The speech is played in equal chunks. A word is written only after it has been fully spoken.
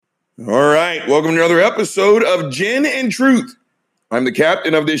All right, welcome to another episode of Gin and Truth. I'm the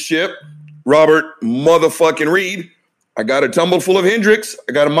captain of this ship, Robert motherfucking Reed. I got a tumble full of Hendrix.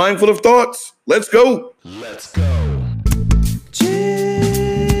 I got a mind full of thoughts. Let's go. Let's go.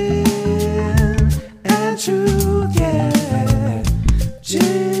 Gin and Truth, yeah.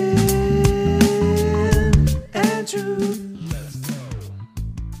 Gin and Truth. Let's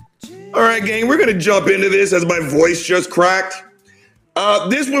go. All right, gang, we're going to jump into this as my voice just cracked.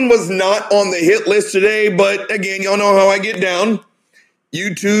 This one was not on the hit list today, but again, y'all know how I get down.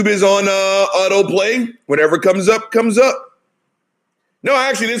 YouTube is on autoplay. Whatever comes up, comes up. No,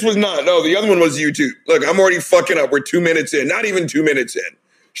 actually, this was not. No, the other one was YouTube. Look, I'm already fucking up. We're 2 minutes in. Not even 2 minutes in.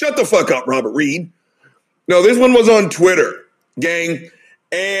 Shut the fuck up, Robert Reed. No, this one was on Twitter, gang.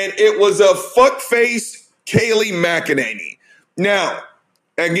 And it was a fuckface Kayleigh McEnany. Now,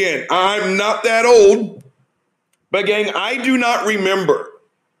 again, I'm not that old. But gang, I do not remember,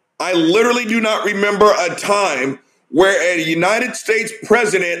 I literally do not remember a time where a United States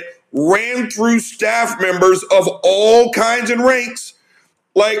president ran through staff members of all kinds and ranks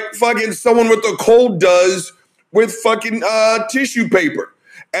like fucking someone with a cold does with fucking tissue paper,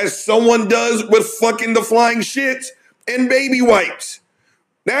 as someone does with fucking the flying shits and baby wipes.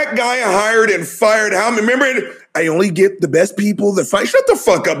 That guy hired and fired how many? Remember, I only get the best people that fight. Shut the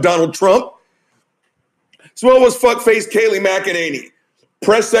fuck up, Donald Trump. So what was fuckface Kayleigh McEnany?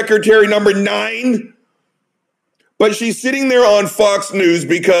 Press secretary number 9. But she's sitting there on Fox News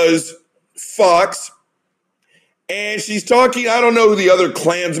because Fox, and she's talking, I don't know who the other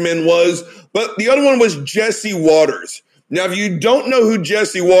Klansman was, but the other one was Jesse Waters. Now, if you don't know who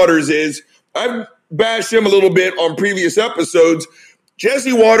Jesse Waters is, I've bashed him a little bit on previous episodes.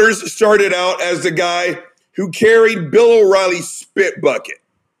 Jesse Waters started out as the guy who carried Bill O'Reilly's spit bucket,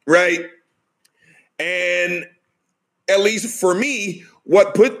 right? And at least for me,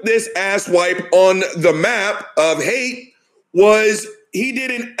 what put this asswipe on the map of hate was he did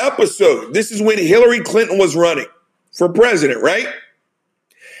an episode. This is when Hillary Clinton was running for president, right?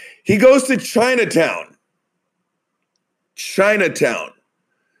 He goes to Chinatown.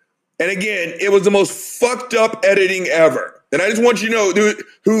 And again, it was the most fucked up editing ever. And I just want you to know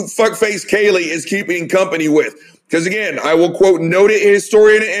who fuckface Kayleigh is keeping company with. Because again, I will quote noted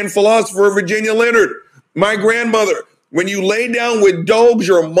historian and philosopher Virginia Leonard, my grandmother, when you lay down with dogs,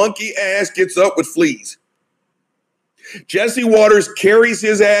 your monkey ass gets up with fleas. Jesse Waters carries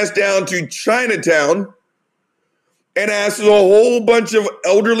his ass down to Chinatown and asks a whole bunch of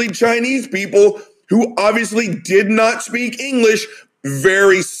elderly Chinese people who obviously did not speak English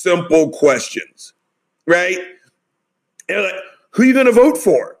very simple questions, right? And they're like, who are you going to vote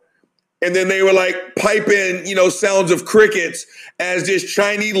for? And then they were like piping, sounds of crickets as this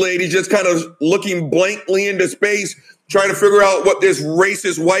Chinese lady just kind of looking blankly into space, trying to figure out what this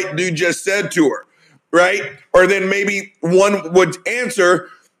racist white dude just said to her, right? Or then maybe one would answer,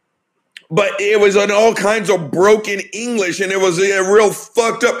 but it was in all kinds of broken English and it was a real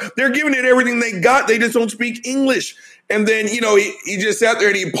fucked up. They're giving it everything they got. They just don't speak English. And then, he just sat there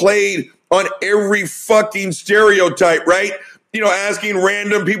and he played on every fucking stereotype, right? Asking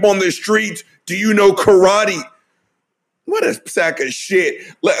random people on the streets, do you know karate? What a sack of shit.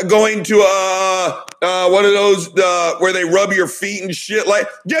 Going to one of those where they rub your feet and shit. Like,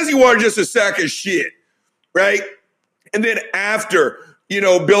 Jesse Waters just a sack of shit, right? And then after,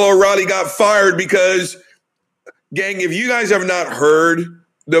 Bill O'Reilly got fired because, gang, if you guys have not heard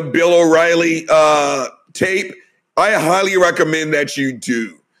the Bill O'Reilly tape, I highly recommend that you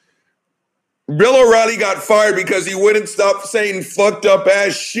do. Bill O'Reilly got fired because he wouldn't stop saying fucked up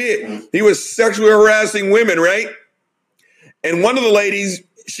ass shit. He was sexually harassing women, right? And one of the ladies,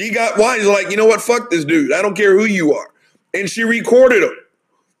 she got wise, like, you know what? Fuck this dude. I don't care who you are. And she recorded him.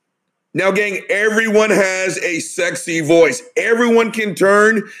 Now, gang, everyone has a sexy voice. Everyone can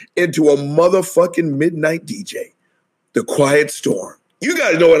turn into a motherfucking midnight DJ. The Quiet Storm. You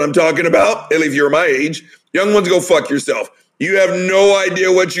guys know what I'm talking about, at least if you're my age. Young ones, go fuck yourself. You have no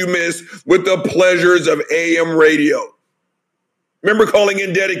idea what you miss with the pleasures of AM radio. Remember calling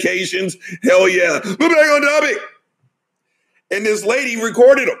in dedications? Hell yeah. We're back on topic. And this lady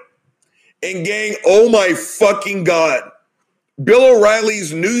recorded them. And gang, oh my fucking God. Bill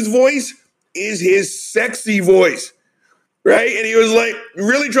O'Reilly's news voice is his sexy voice, right? And he was like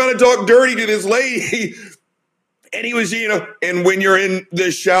really trying to talk dirty to this lady. And he was, and when you're in the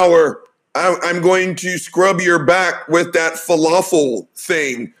shower, I'm going to scrub your back with that falafel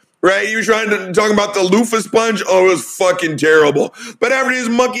thing, right? He was trying to talk about the loofah sponge. Oh, it was fucking terrible. But after his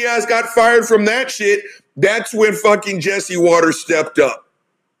monkey ass got fired from that shit, that's when fucking Jesse Waters stepped up.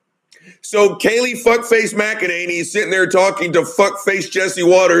 So Kaylee Fuckface McEnany is sitting there talking to Fuckface Jesse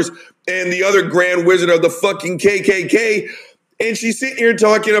Waters and the other Grand Wizard of the fucking KKK. And she's sitting here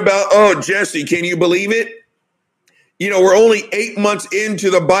talking about, oh, Jesse, can you believe it? You know, we're only 8 months into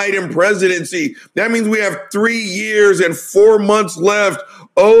the Biden presidency. That means we have 3 years and 4 months left.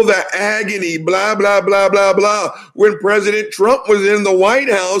 Oh, the agony, blah, blah, blah, blah, blah. When President Trump was in the White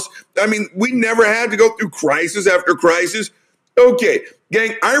House, I mean, we never had to go through crisis after crisis. Okay,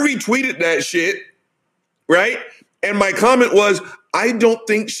 gang, I retweeted that shit, right? And my comment was, I don't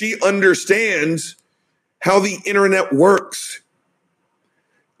think she understands how the internet works.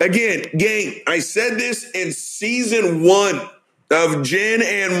 Again, gang, I said this in season 1 of Jen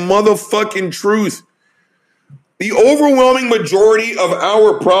and motherfucking Truth. The overwhelming majority of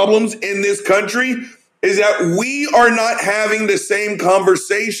our problems in this country is that we are not having the same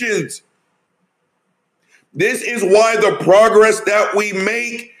conversations. This is why the progress that we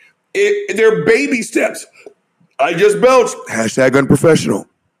make, they're baby steps. I just belched. Hashtag unprofessional.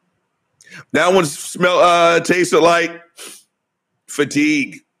 That one tasted like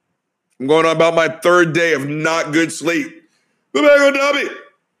fatigue. I'm going on about my 3rd day of not good sleep. Go back on topic.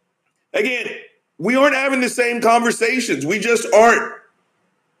 Again, we aren't having the same conversations. We just aren't.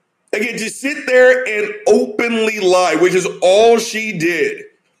 Again, to sit there and openly lie, which is all she did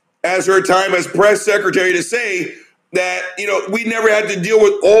as her time as press secretary, to say that, you know, we never had to deal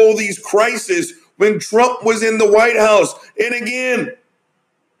with all these crises when Trump was in the White House. And again,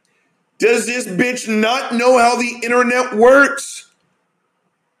 does this bitch not know how the internet works?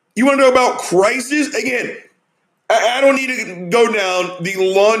 You want to know about crisis? Again, I don't need to go down the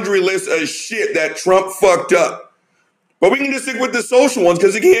laundry list of shit that Trump fucked up. But we can just stick with the social ones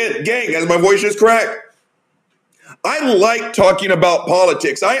because, again, gang, as my voice just cracked, I like talking about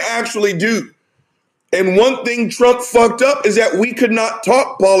politics. I actually do. And one thing Trump fucked up is that we could not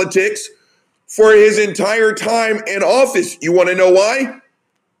talk politics for his entire time in office. You want to know why?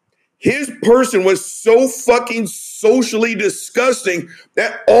 His person was so fucking socially disgusting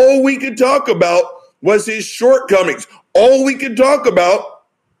that all we could talk about was his shortcomings. All we could talk about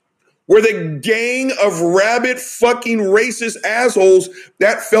were the gang of rabid fucking racist assholes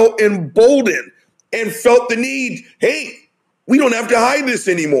that felt emboldened and felt the need, hey, we don't have to hide this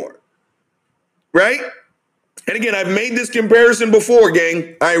anymore, right? And again, I've made this comparison before,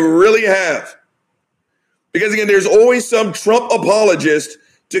 gang. I really have. Because again, there's always some Trump apologist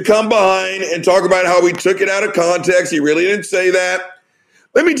to come behind and talk about how we took it out of context. He really didn't say that.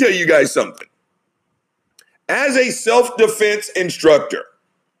 Let me tell you guys something. As a self-defense instructor,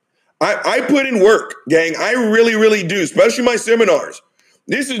 I put in work, gang. I really, really do, especially my seminars.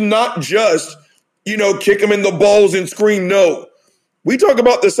 This is not just, you know, kick them in the balls and scream no. We talk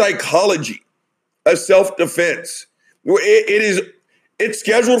about the psychology of self-defense. It's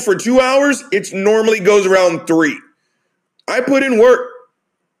scheduled for 2 hours. It normally goes around 3. I put in work.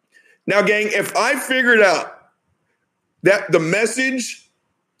 Now, gang, if I figured out that the message,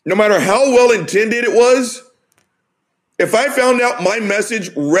 no matter how well intended it was, if I found out my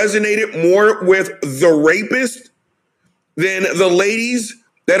message resonated more with the rapist than the ladies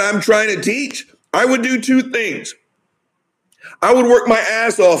that I'm trying to teach, I would do 2 things. I would work my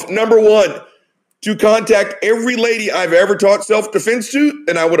ass off, number 1, to contact every lady I've ever taught self-defense to,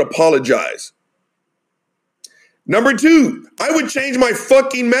 and I would apologize. Number 2, I would change my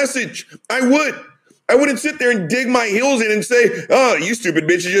fucking message. I would. I wouldn't sit there and dig my heels in and say, oh, you stupid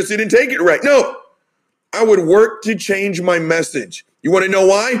bitches just didn't take it right. No. I would work to change my message. You want to know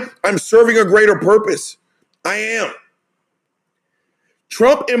why? I'm serving a greater purpose. I am.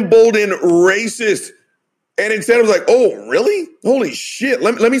 Trump emboldened racists. And instead of like, oh, really? Holy shit.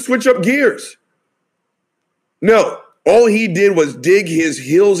 Let me switch up gears. No. All he did was dig his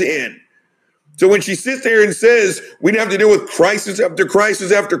heels in. So when she sits there and says we have to deal with crisis after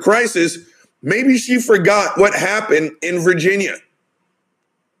crisis after crisis, maybe she forgot what happened in Virginia.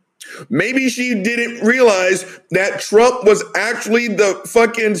 Maybe she didn't realize that Trump was actually the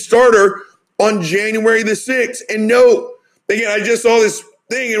fucking starter on January the 6th. And no, again, I just saw this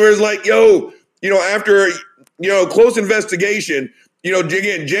thing and it was like, yo, you know, after, you know, close investigation, you know,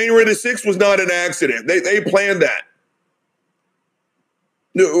 again, January the 6th was not an accident. They planned that.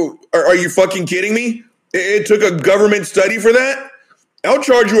 No, are you fucking kidding me? It took a government study for that? I'll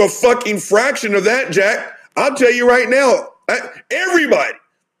charge you a fucking fraction of that, Jack. I'll tell you right now, everybody.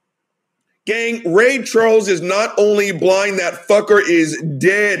 Gang, Ray Charles is not only blind, that fucker is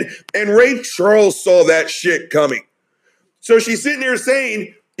dead. And Ray Charles saw that shit coming. So she's sitting there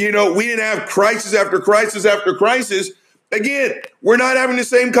saying, you know, we didn't have crisis after crisis after crisis. Again, we're not having the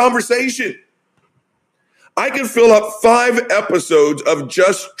same conversation. I can fill up 5 episodes of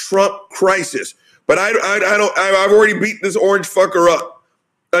just Trump crisis, but I don't. I've already beat this orange fucker up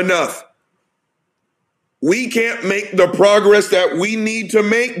enough. We can't make the progress that we need to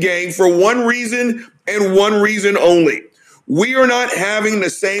make, gang, for one reason and one reason only. We are not having the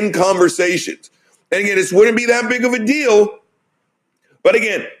same conversations. And again, this wouldn't be that big of a deal. But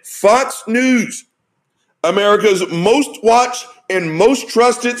again, Fox News, America's most watched and most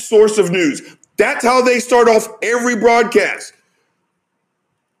trusted source of news. That's how they start off every broadcast.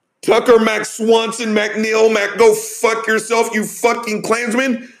 Tucker, Mac Swanson, McNeil, Mac, go fuck yourself, you fucking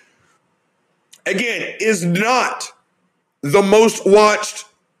Klansman. Again, is not the most watched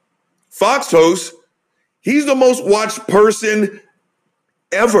Fox host. He's the most watched person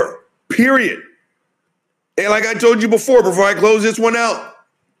ever, period. And like I told you before I close this one out,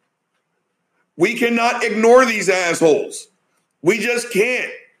 we cannot ignore these assholes. We just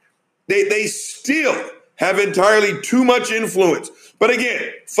can't. They still have entirely too much influence. But again,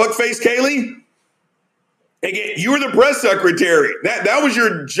 fuckface Kaylee, again, you were the press secretary. That was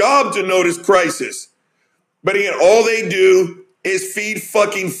your job to notice crisis. But again, all they do is feed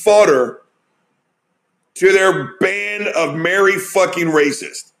fucking fodder to their band of merry fucking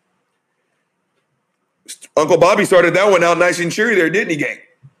racists. Uncle Bobby started that one out nice and cheery there, didn't he, gang?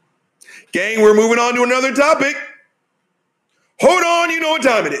 Gang, we're moving on to another topic. Hold on, you know what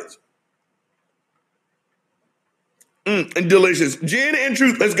time it is. And delicious. Gin and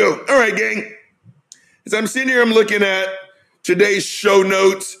truth, let's go. All right, gang. As I'm sitting here, I'm looking at today's show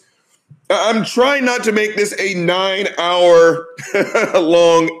notes. I'm trying not to make this a 9-hour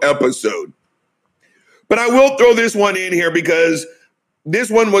long episode. But I will throw this one in here because this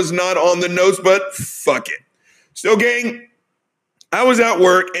one was not on the notes, but fuck it. So, gang, I was at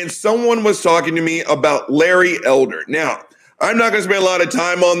work and someone was talking to me about Larry Elder. Now, I'm not going to spend a lot of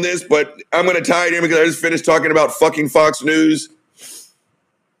time on this, but I'm going to tie it in because I just finished talking about fucking Fox News.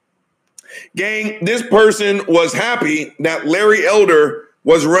 Gang, this person was happy that Larry Elder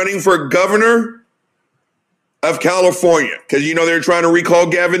was running for governor of California because, you know, they're trying to recall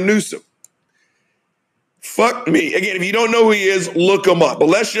Gavin Newsom. Fuck me. Again, if you don't know who he is, look him up. But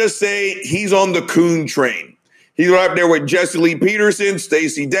let's just say he's on the coon train. He's right up there with Jesse Lee Peterson,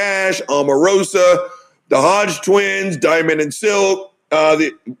 Stacey Dash, Omarosa, the Hodge twins, Diamond and Silk.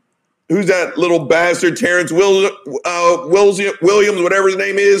 Who's that little bastard? Terrence Williams, whatever his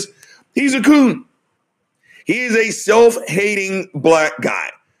name is. He's a coon. He is a self-hating black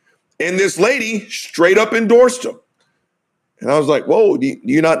guy. And this lady straight up endorsed him. And I was like, whoa, do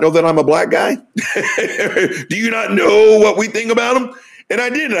you not know that I'm a black guy? Do you not know what we think about him? And I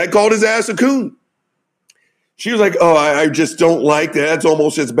did. I called his ass a coon. She was like, oh, I just don't like that. That's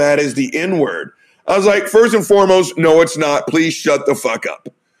almost as bad as the N-word. I was like, first and foremost, no, it's not. Please shut the fuck up.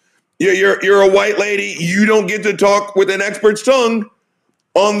 You're a white lady. You don't get to talk with an expert's tongue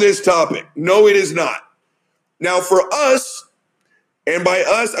on this topic. No, it is not. Now, for us, and by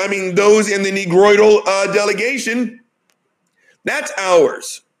us, I mean those in the Negroidal delegation, that's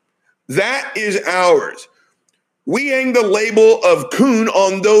ours. That is ours. We hang the label of coon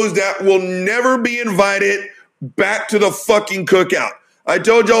on those that will never be invited back to the fucking cookout. I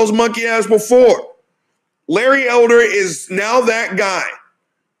told y'all's monkey ass before. Larry Elder is now that guy.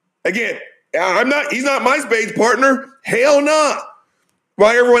 Again, he's not my spades partner. Hell nah.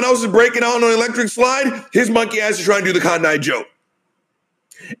 While everyone else is breaking out on an electric slide, his monkey ass is trying to do the Cotton Eye Joe.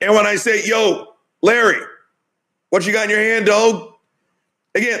 And when I say, yo, Larry, what you got in your hand, dog?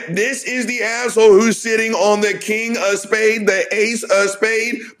 Again, this is the asshole who's sitting on the king of spade, the ace of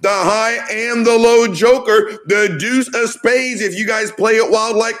spade, the high and the low joker, the deuce of spades, if you guys play it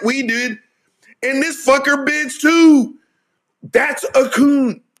wild like we did. And this fucker bids too. That's a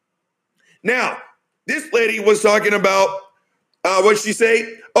coon. Now, this lady was talking about, what'd she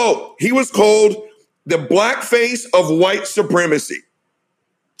say? Oh, he was called the blackface of white supremacy.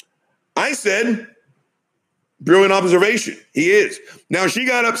 I said, brilliant observation. He is. Now, she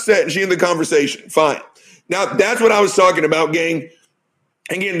got upset and she in the conversation. Fine. Now, that's what I was talking about, gang.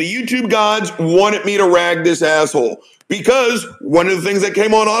 Again, the YouTube gods wanted me to rag this asshole because one of the things that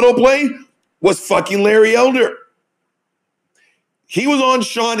came on autoplay was fucking Larry Elder. He was on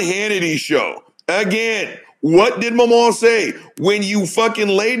Sean Hannity's show. Again, what did Mama say? When you fucking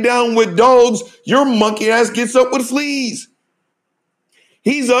lay down with dogs, your monkey ass gets up with fleas.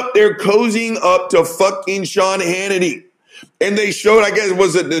 He's up there cozying up to fucking Sean Hannity. And they showed, I guess,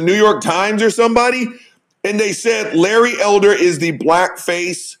 was it the New York Times or somebody? And they said Larry Elder is the black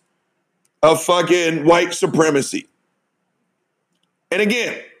face of fucking white supremacy. And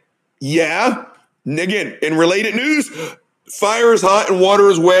again, in related news, fire is hot and water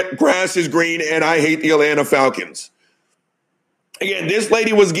is wet, grass is green, and I hate the Atlanta Falcons. Again, this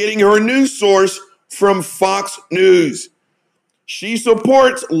lady was getting her news source from Fox News. She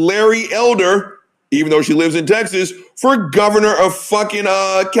supports Larry Elder, even though she lives in Texas, for governor of fucking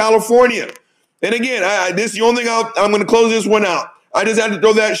California. And again, this is the only thing I'm going to close this one out. I just had to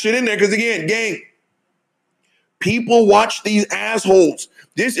throw that shit in there because, again, gang, people watch these assholes.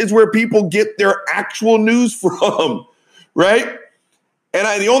 This is where people get their actual news from, right?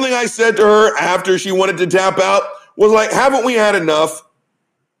 And the only thing I said to her after she wanted to tap out was like, haven't we had enough?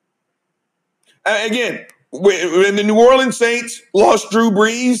 Again, when the New Orleans Saints lost Drew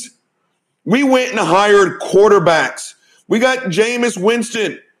Brees, we went and hired quarterbacks. We got Jameis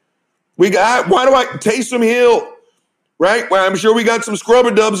Winston. We got, Taysom Hill, right? Well, I'm sure we got some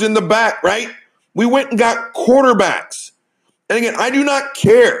scrub-a-dubs in the back, right? We went and got quarterbacks. And again, I do not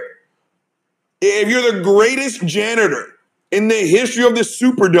care if you're the greatest janitor in the history of the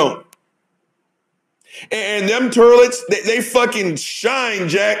Superdome. And them turlets, they fucking shine,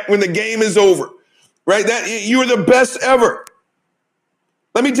 Jack, when the game is over, right? That you're the best ever.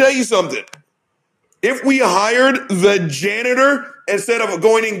 Let me tell you something. If we hired the janitor instead of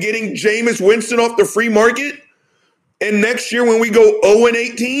going and getting Jameis Winston off the free market, and next year when we go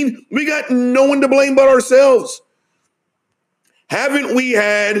 0-18, we got no one to blame but ourselves. Haven't we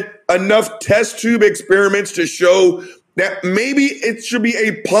had enough test tube experiments to show that maybe it should be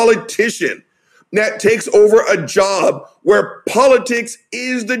a politician that takes over a job where politics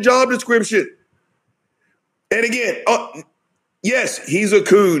is the job description? And again, yes, he's a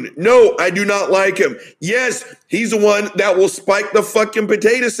coon. No, I do not like him. Yes, he's the one that will spike the fucking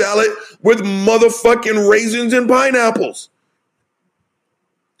potato salad with motherfucking raisins and pineapples.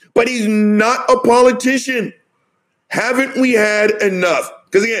 But he's not a politician. Haven't we had enough?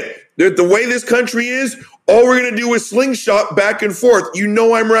 Because again, the way this country is, all we're going to do is slingshot back and forth. You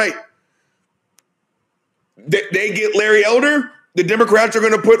know I'm right. They get Larry Elder. The Democrats are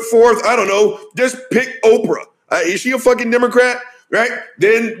going to put forth, I don't know, just pick Oprah. Is she a fucking Democrat? Right?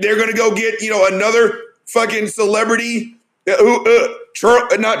 Then they're going to go get, another fucking celebrity.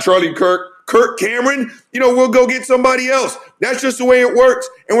 Not Charlie Kirk. Kirk Cameron. We'll go get somebody else. That's just the way it works.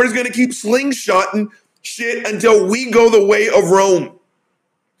 And we're just going to keep slingshotting shit until we go the way of Rome.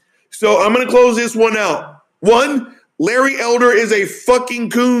 So I'm going to close this one out. 1, Larry Elder is a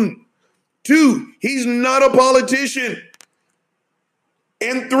fucking coon. 2, he's not a politician.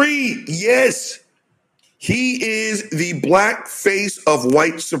 And 3, yes, he is the black face of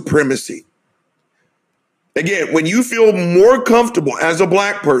white supremacy. Again, when you feel more comfortable as a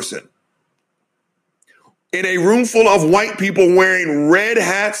black person in a room full of white people wearing red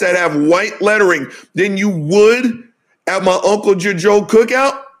hats that have white lettering than you would at my Uncle Joe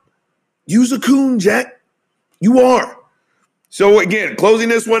cookout, you's a coon, Jack. You are. So again, closing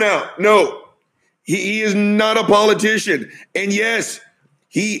this one out. No, he is not a politician. And yes,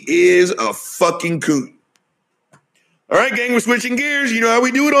 he is a fucking coon. All right, gang, we're switching gears. You know how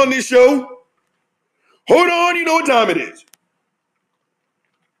we do it on this show. Hold on, you know what time it is.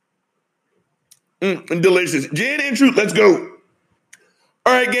 Delicious. Gin and truth, let's go.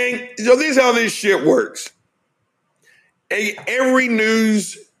 All right, gang, so this is how this shit works. Every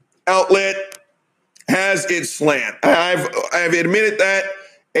news outlet has its slant. I've admitted that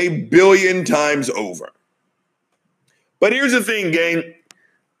a billion times over. But here's the thing, gang.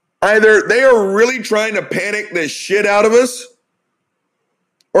 Either they are really trying to panic the shit out of us,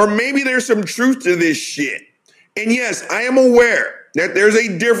 or maybe there's some truth to this shit. And yes, I am aware that there's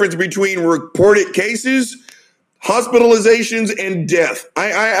a difference between reported cases, hospitalizations, and death.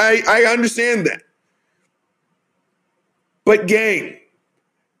 I understand that. But gang,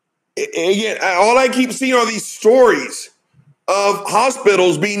 again, all I keep seeing are these stories of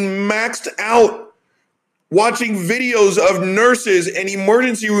hospitals being maxed out, watching videos of nurses and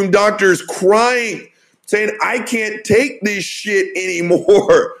emergency room doctors crying, saying, I can't take this shit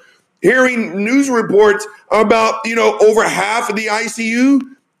anymore. Hearing news reports about, over half of the ICU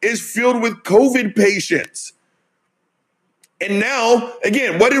is filled with COVID patients. And now,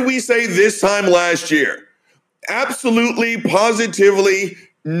 again, what did we say this time last year? Absolutely, positively,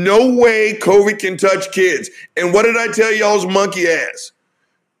 no way COVID can touch kids. And what did I tell y'all's monkey ass?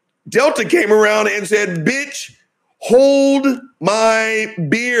 Delta came around and said, bitch, hold my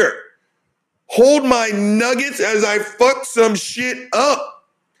beer. Hold my nuggets as I fuck some shit up.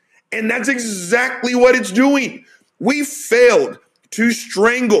 And that's exactly what it's doing. We failed to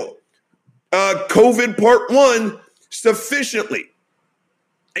strangle COVID part 1 sufficiently.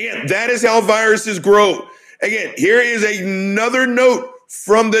 Again, that is how viruses grow. Again, here is another note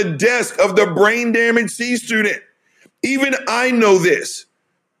from the desk of the brain damaged C student. Even I know this.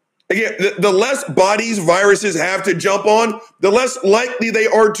 Again, the less bodies viruses have to jump on, the less likely they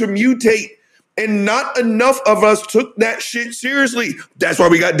are to mutate. And not enough of us took that shit seriously. That's why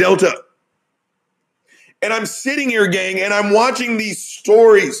we got Delta. And I'm sitting here, gang, and I'm watching these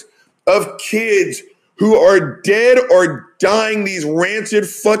stories of kids who are dead or dying these rancid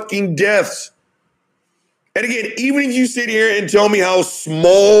fucking deaths. And again, even if you sit here and tell me how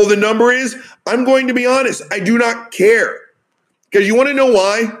small the number is, I'm going to be honest. I do not care. Because you want to know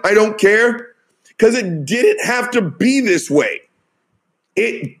why I don't care? Because it didn't have to be this way.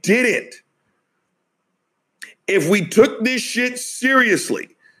 It didn't. If we took this shit seriously,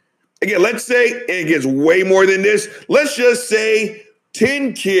 again, let's say it gets way more than this. Let's just say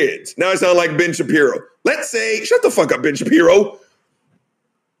 10 kids. Now I sound like Ben Shapiro. Let's say, shut the fuck up, Ben Shapiro.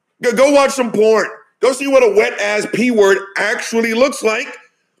 Go watch some porn. Go see what a wet ass P word actually looks like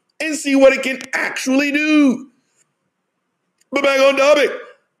and see what it can actually do. But back on topic.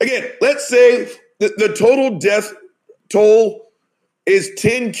 Again, let's say the total death toll is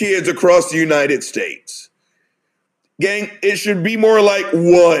 10 kids across the United States. Gang, it should be more like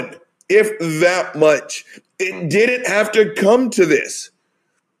 1, if that much. It didn't have to come to this.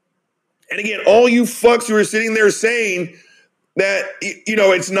 And again, all you fucks who are sitting there saying that, you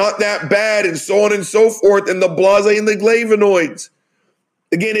know, it's not that bad and so on and so forth, and the blase and the flavonoids.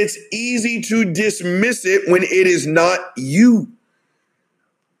 Again, it's easy to dismiss it when it is not you.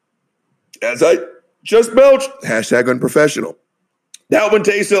 As I just belched, hashtag unprofessional. That one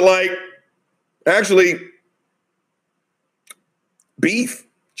tasted like, actually, beef.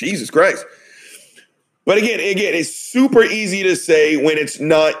 Jesus Christ. But again, it's super easy to say when it's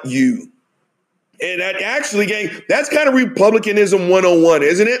not you. And that actually, gang, that's kind of Republicanism 101,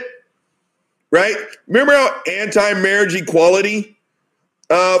 isn't it? Right? Remember how anti-marriage equality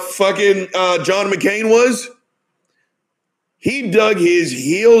John McCain was? He dug his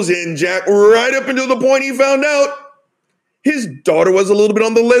heels in, Jack, right up until the point he found out his daughter was a little bit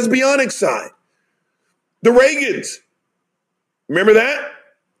on the lesbianic side. The Reagans. Remember that?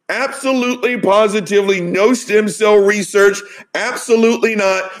 Absolutely, positively, no stem cell research. Absolutely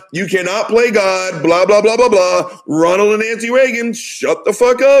not. You cannot play God, blah, blah, blah, blah, blah. Ronald and Nancy Reagan, shut the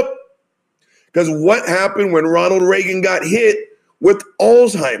fuck up. Because what happened when Ronald Reagan got hit with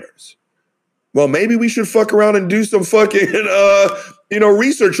Alzheimer's? Well, maybe we should fuck around and do some fucking,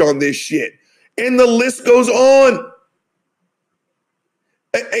 research on this shit. And the list goes on.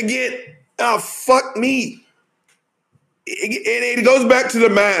 Again, fuck me. It goes back to the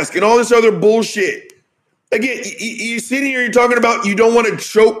mask and all this other bullshit. Again, you sitting here, you're talking about you don't want to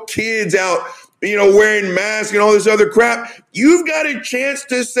choke kids out, wearing masks and all this other crap. You've got a chance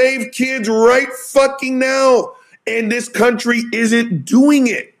to save kids right fucking now. And this country isn't doing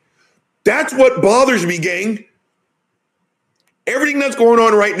it. That's what bothers me, gang. Everything that's going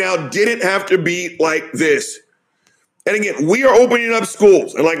on right now didn't have to be like this. And again, we are opening up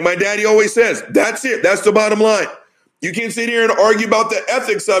schools. And like my daddy always says, that's it. That's the bottom line. You can sit here and argue about the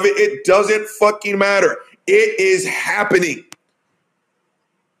ethics of it. It doesn't fucking matter. It is happening.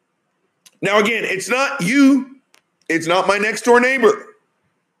 Now, again, it's not you. It's not my next door neighbor.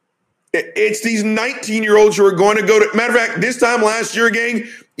 It's these 19-year-olds who are going to go to, matter of fact, this time last year, gang,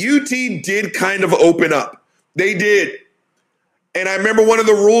 UT did kind of open up. They did. And I remember one of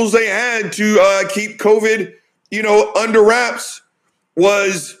the rules they had to keep COVID, under wraps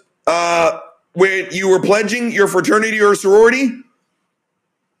was when you were pledging your fraternity or sorority,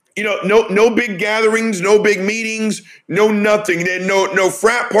 no big gatherings, no big meetings, no nothing. No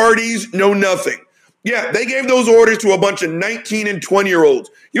frat parties, no nothing. Yeah, they gave those orders to a bunch of 19 and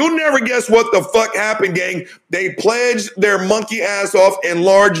 20-year-olds. You'll never guess what the fuck happened, gang. They pledged their monkey ass off in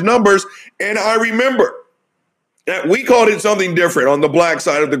large numbers. And I remember that we called it something different on the black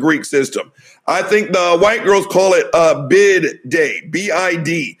side of the Greek system. I think the white girls call it bid day,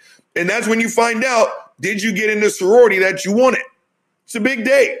 B-I-D. And that's when you find out, did you get in the sorority that you wanted? It's a big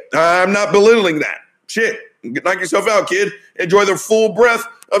day. I'm not belittling that. Shit, knock yourself out, kid. Enjoy the full breadth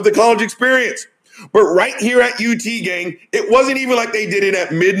of the college experience. But right here at UT, gang, it wasn't even like they did it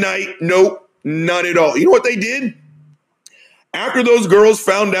at midnight. Nope, not at all. You know what they did? After those girls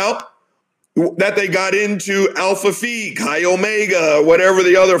found out that they got into Alpha Phi, Chi Omega, whatever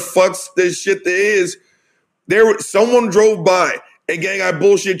the other fucks this shit there is, someone drove by, and gang, I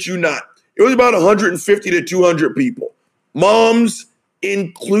bullshit you not. It was about 150 to 200 people, moms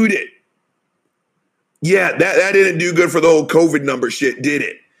included. Yeah, that didn't do good for the whole COVID number shit, did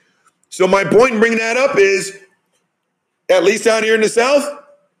it? So my point in bringing that up is, at least down here in the South,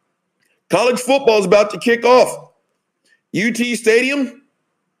 college football is about to kick off. UT Stadium,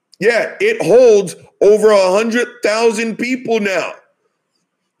 Yeah, it holds over 100,000 people now.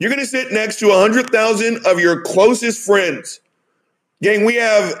 You're going to sit next to 100,000 of your closest friends. Gang, we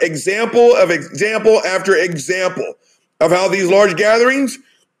have example after example of how these large gatherings,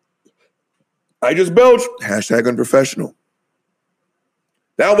 I just belched, hashtag unprofessional.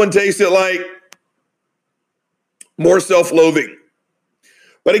 That one tasted like more self-loathing.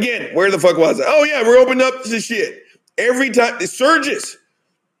 But again, where the fuck was I? Oh yeah, we're opening up to shit. Every time, the Surges,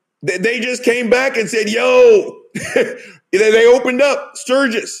 they just came back and said, yo, they opened up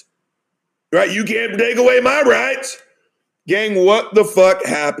Sturgis, right? You can't take away my rights. Gang, what the fuck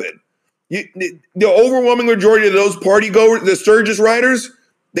happened? The overwhelming majority of those party goers, the Sturgis riders,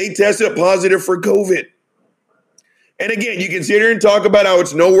 they tested positive for COVID. And again, you can sit here and talk about how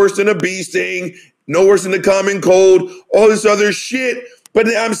it's no worse than a bee sting, no worse than the common cold, all this other shit. But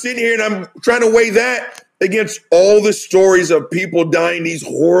I'm sitting here and I'm trying to weigh that against all the stories of people dying these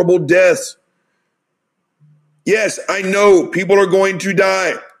horrible deaths. Yes, I know people are going to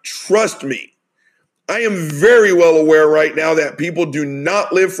die. Trust me. I am very well aware right now that people do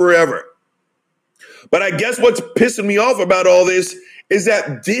not live forever. But I guess what's pissing me off about all this is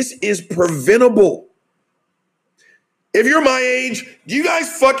that this is preventable. If you're my age, do you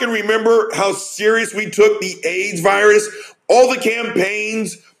guys fucking remember how serious we took the AIDS virus? All the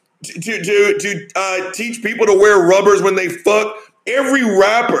campaigns to teach people to wear rubbers when they fuck. Every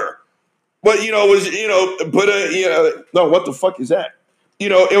rapper, but no, what the fuck is that?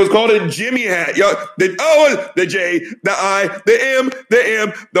 It was called a Jimmy hat. The J, the I, the M, the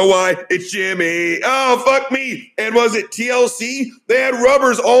M, the Y. It's Jimmy. Oh, fuck me. And was it TLC? They had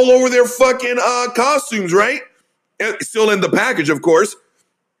rubbers all over their fucking costumes, right? Still in the package, of course.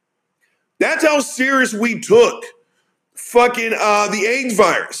 That's how serious we took fucking the AIDS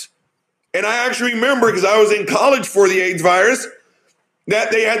virus. And I actually remember, because I was in college for the AIDS virus,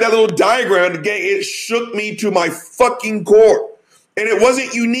 that they had that little diagram. Again, it shook me to my fucking core. And it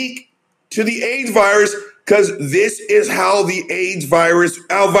wasn't unique to the AIDS virus, because this is how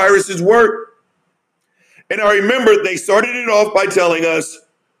how viruses work. And I remember they started it off by telling us,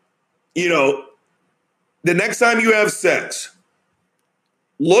 the next time you have sex,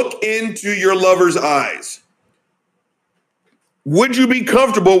 look into your lover's eyes. Would you be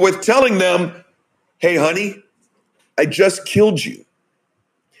comfortable with telling them, hey, honey, I just killed you?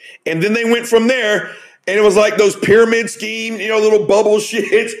 And then they went from there, and it was like those pyramid scheme, little bubble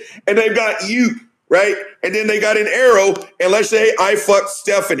shits, and they've got you, right? And then they got an arrow, and let's say I fucked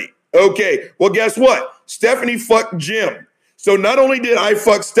Stephanie. Okay, well, guess what? Stephanie fucked Jim. So not only did I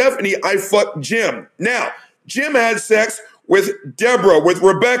fuck Stephanie, I fucked Jim. Now, Jim had sex with Deborah, with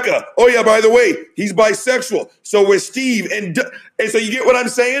Rebecca. Oh yeah, by the way, he's bisexual. So with Steve, and so you get what I'm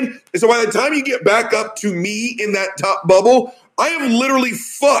saying? And so by the time you get back up to me in that top bubble, I have literally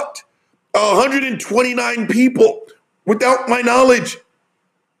fucked 129 people without my knowledge.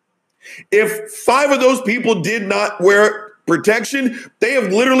 If 5 of those people did not wear protection, they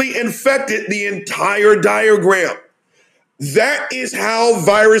have literally infected the entire diagram. That is how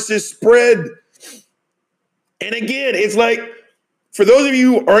viruses spread. And again, it's like, for those of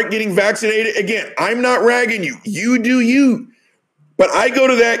you who aren't getting vaccinated, again, I'm not ragging you. You do you. But I go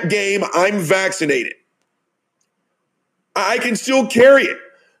to that game, I'm vaccinated. I can still carry it,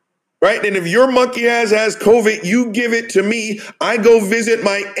 right? And if your monkey has COVID, you give it to me. I go visit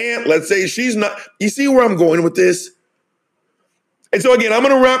my aunt. Let's say she's not. You see where I'm going with this? And so again, I'm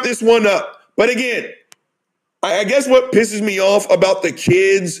going to wrap this one up. But again, I guess what pisses me off about the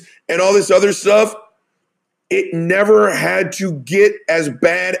kids and all this other stuff, it never had to get as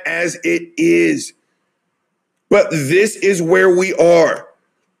bad as it is. But this is where we are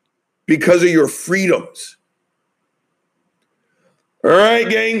because of your freedoms. All right,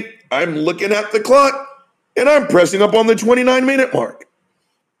 gang, I'm looking at the clock and I'm pressing up on the 29-minute mark.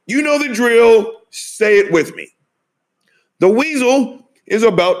 You know the drill. Say it with me. The weasel is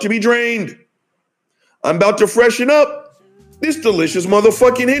about to be drained. I'm about to freshen up this delicious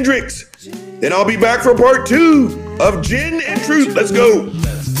motherfucking Hendrix. Then I'll be back for part 2 of Gin and Truth. Let's go.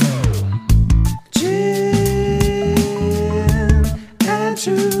 Gin and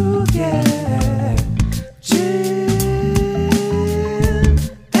Truth, yeah. Gin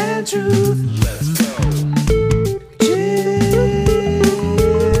and Truth. Let's go. Gin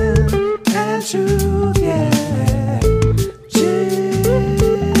and Truth, yeah. Gin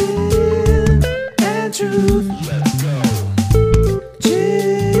and Truth. Let's go.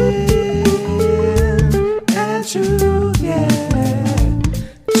 Truth, yeah.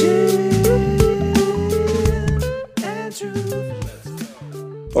 Gin and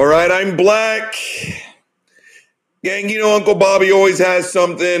Truth. All right, I'm Black. Gang, you know Uncle Bobby always has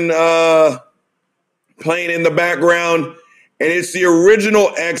something playing in the background, and it's the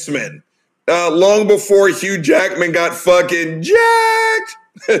original X-Men. Long before Hugh Jackman got fucking jacked.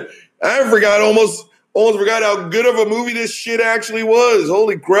 I forgot, almost forgot how good of a movie this shit actually was.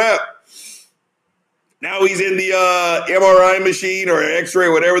 Holy crap. Now he's in the MRI machine or X-ray,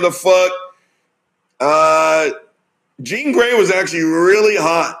 whatever the fuck. Jean Grey was actually really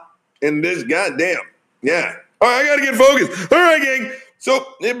hot in this. Goddamn. Yeah. All right, I got to get focused. All right, gang. So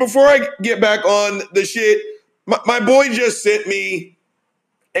before I get back on the shit, my boy just sent me,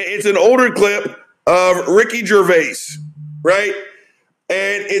 it's an older clip of Ricky Gervais, right?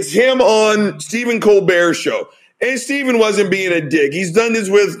 And it's him on Stephen Colbert's show. And Stephen wasn't being a dick. He's done this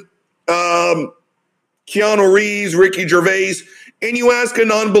with Keanu Reeves, Ricky Gervais, and you ask a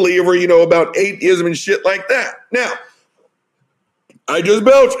non-believer, about atheism and shit like that. Now, I just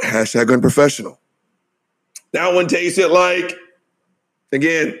belched. Hashtag unprofessional. That one tasted like,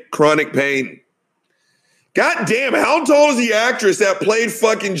 again, chronic pain. God damn, how tall is the actress that played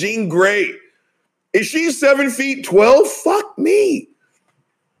fucking Jean Grey? Is she 7'12"? Fuck me.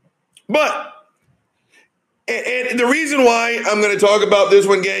 But, and the reason why I'm going to talk about this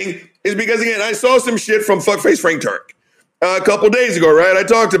one, gang, is because, again, I saw some shit from Fuckface Frank Turk a couple days ago, right? I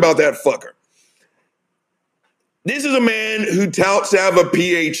talked about that fucker. This is a man who touts to have a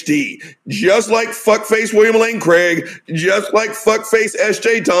PhD, just like fuckface William Lane Craig, just like fuckface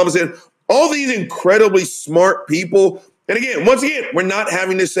S.J. Thompson, all these incredibly smart people. And again, once again, we're not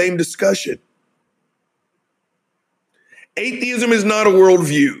having the same discussion. Atheism is not a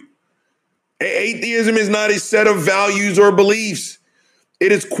worldview. Atheism is not a set of values or beliefs.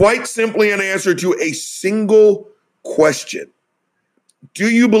 It is quite simply an answer to a single question.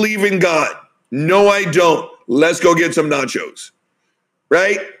 Do you believe in God? No, I don't. Let's go get some nachos,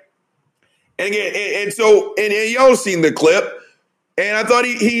 right? And again, and y'all seen the clip, and I thought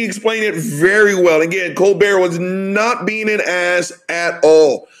he explained it very well. Again, Colbert was not being an ass at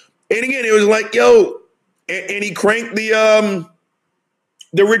all. And again, it was like, yo, and he cranked the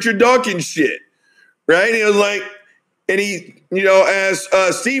Richard Dawkins shit, right? And it was like, and he, asked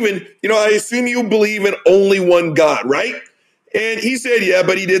Stephen, I assume you believe in only one God, right? And he said, yeah,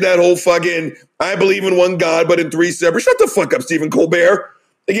 but he did that whole fucking, I believe in one God, but in three separate. Shut the fuck up, Stephen Colbert.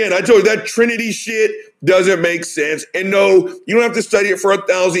 Again, I told you that Trinity shit doesn't make sense. And no, you don't have to study it for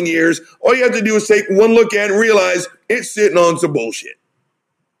 1,000 years. All you have to do is take one look at it and realize it's sitting on some bullshit.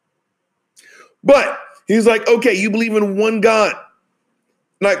 But he's like, okay, you believe in one God.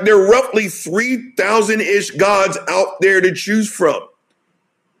 Like there are roughly 3,000-ish gods out there to choose from.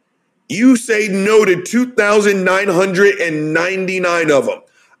 You say no to 2,999 of them.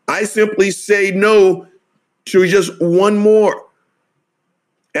 I simply say no to just one more.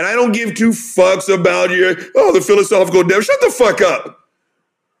 And I don't give two fucks about the philosophical devil. Shut the fuck up.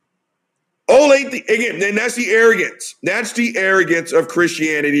 Again, and that's the arrogance. That's the arrogance of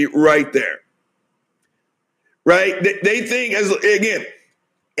Christianity right there. Right? They think, again,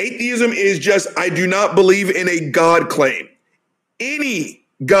 atheism is just, I do not believe in a God claim. Any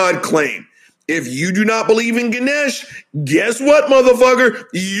God claim. If you do not believe in Ganesh, guess what, motherfucker?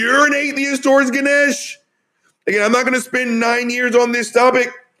 You're an atheist towards Ganesh. Again, I'm not going to spend 9 years on this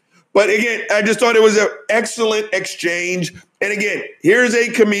topic, but again, I just thought it was an excellent exchange. And again, here's a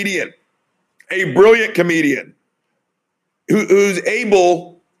comedian, a brilliant comedian who's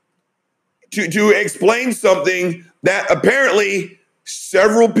able to explain something that apparently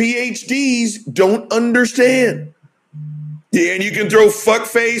several PhDs don't understand. Yeah, and you can throw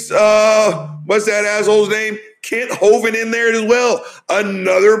fuckface, what's that asshole's name? Kent Hovind in there as well.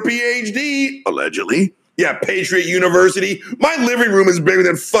 Another PhD, allegedly. Yeah, Patriot University. My living room is bigger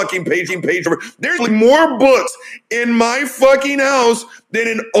than fucking Patriot. There's more books in my fucking house than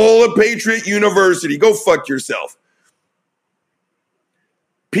in all of Patriot University. Go fuck yourself.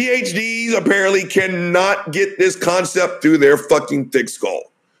 PhDs apparently cannot get this concept through their fucking thick skull.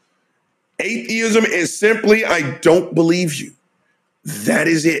 Atheism is simply, I don't believe you. That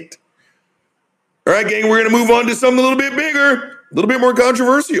is it. All right, gang, we're going to move on to something a little bit bigger, a little bit more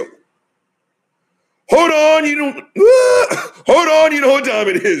controversial. Hold on, you know what time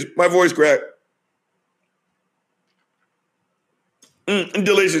it is. My voice cracked.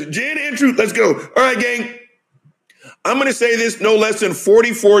 Delicious. Gin and truth, let's go. All right, gang. I'm going to say this no less than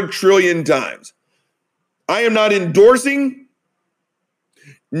 44 trillion times. I am not endorsing,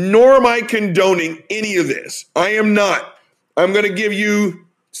 nor am I condoning any of this. I am not. I'm going to give you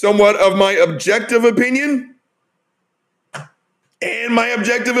somewhat of my objective opinion and my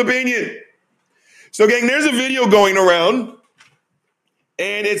objective opinion. So, gang, there's a video going around,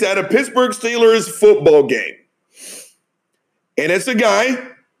 and it's at a Pittsburgh Steelers football game. And it's a guy,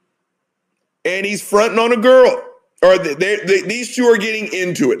 and he's fronting on a girl. Or these two are getting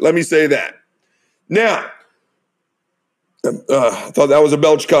into it. Let me say that. Now, I thought that was a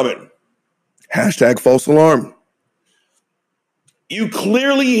belch coming. Hashtag false alarm. You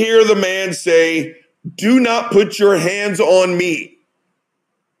clearly hear the man say, "Do not put your hands on me."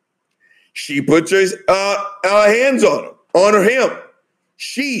 She puts her hands on him.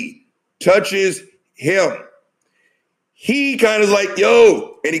 She touches him. He kind of like,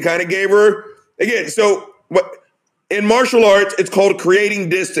 yo, and he kind of gave her, again, so in martial arts, it's called creating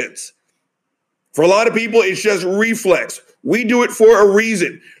distance. For a lot of people, it's just reflex. We do it for a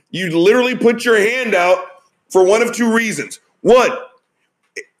reason. You literally put your hand out for one of two reasons. One,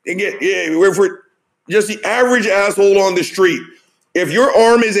 again, for just the average asshole on the street, if your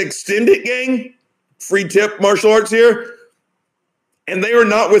arm is extended, gang, free tip martial arts here, and they are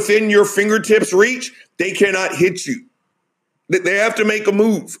not within your fingertips reach, they cannot hit you. They have to make a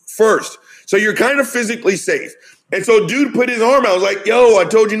move first. So you're kind of physically safe. And so dude put his arm out. I was like, yo, I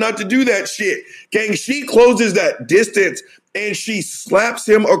told you not to do that shit. Gang, she closes that distance and she slaps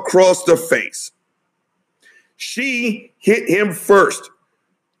him across the face. She hit him first.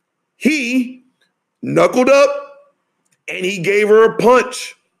 He knuckled up and he gave her a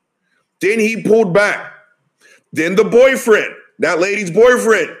punch. Then he pulled back. Then the boyfriend, that lady's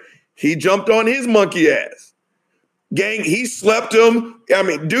boyfriend, he jumped on his monkey ass. Gang, he slept him. I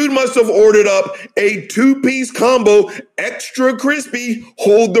mean, dude must have ordered up a 2-piece combo, extra crispy,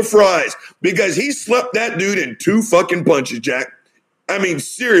 hold the fries, because he slept that dude in 2 fucking punches, Jack. I mean,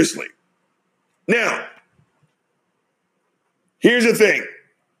 seriously. Now, here's the thing.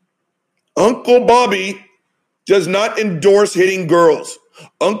 Uncle Bobby does not endorse hitting girls.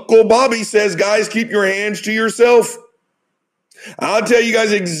 Uncle Bobby says, guys, keep your hands to yourself. I'll tell you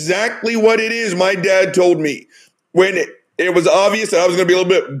guys exactly what it is my dad told me. When it was obvious that I was going to be a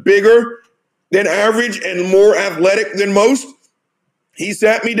little bit bigger than average and more athletic than most, he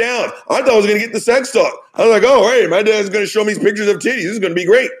sat me down. I thought I was going to get the sex talk. I was like, oh, hey, my dad's going to show me pictures of titties. This is going to be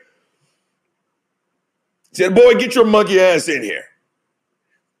great. He said, boy, get your monkey ass in here.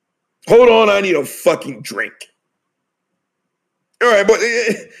 Hold on, I need a fucking drink. All right, but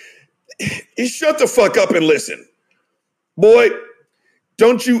shut the fuck up and listen. Boy,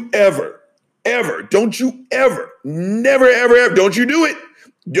 don't you ever, don't you ever, never, ever, don't you do it.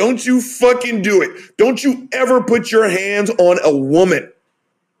 Don't you fucking do it. Don't you ever put your hands on a woman.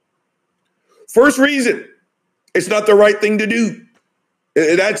 First reason, it's not the right thing to do.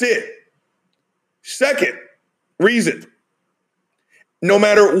 That's it. Second reason, no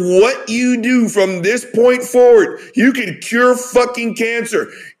matter what you do from this point forward, you can cure fucking cancer.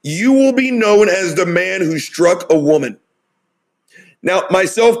 You will be known as the man who struck a woman. Now,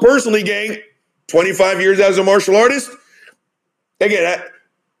 myself personally, gang, 25 years as a martial artist. Again,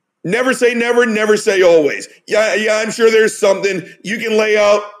 never say never, never say always. Yeah, I'm sure there's something you can lay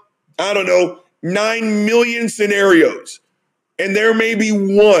out, I don't know, 9 million scenarios. And there may be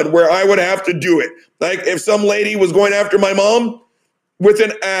one where I would have to do it. Like if some lady was going after my mom with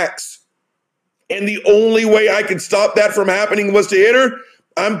an axe, and the only way I could stop that from happening was to hit her,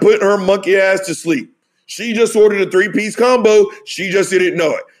 I'm putting her monkey ass to sleep. She just ordered a 3-piece combo. She just didn't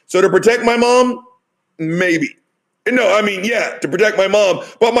know it. So to protect my mom, maybe. No, I mean, yeah, to protect my mom.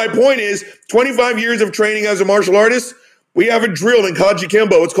 But my point is, 25 years of training as a martial artist, we have a drill in Kaji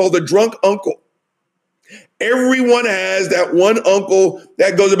Kembo. It's called the drunk uncle. Everyone has that one uncle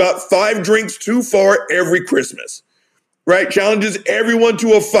that goes about 5 drinks too far every Christmas, right? Challenges everyone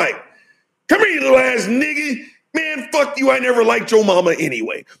to a fight. Come here, you little ass nigga. Man, fuck you. I never liked your mama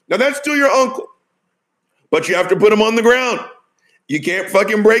anyway. Now, that's still your uncle. But you have to put him on the ground. You can't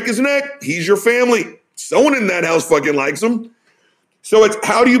fucking break his neck. He's your family. Someone in that house fucking likes him. So it's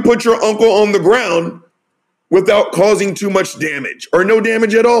how do you put your uncle on the ground without causing too much damage or no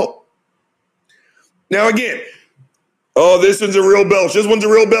damage at all? Now again, oh, this one's a real belch. This one's a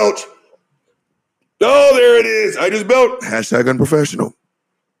real belch. Oh, there it is. I just belched. Hashtag unprofessional.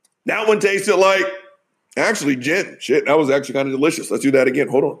 That one tasted like, actually, gin. Shit, that was actually kind of delicious. Let's do that again.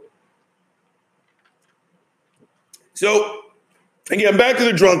 Hold on. So, again, back to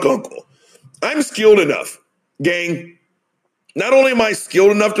the drunk uncle. I'm skilled enough, gang. Not only am I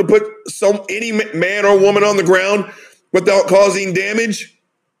skilled enough to put any man or woman on the ground without causing damage.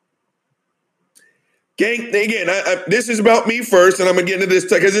 Gang, again, this is about me first, and I'm going to get into this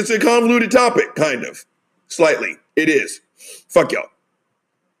because it's a convoluted topic, kind of. Slightly. It is. Fuck y'all.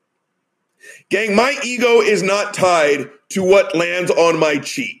 Gang, my ego is not tied to what lands on my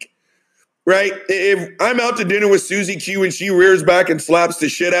cheek. Right? If I'm out to dinner with Susie Q and she rears back and slaps the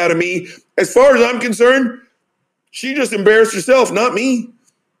shit out of me, as far as I'm concerned, She just embarrassed herself, not me,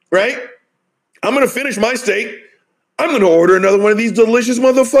 right? I'm going to finish my steak. I'm going to order another one of these delicious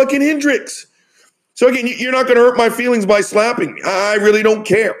motherfucking Hendrix. So again, you're not going to hurt my feelings by slapping me. I really don't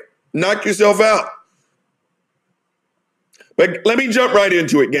care. Knock yourself out. But let me jump right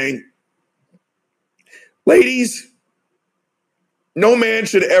into it, gang. Ladies, no man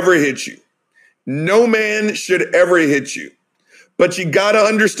should ever hit you. No man should ever hit you. But you got to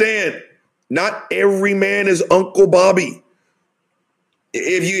understand, not every man is Uncle Bobby.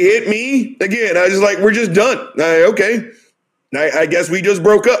 If you hit me, again, I was like, we're just done. Okay. I guess we just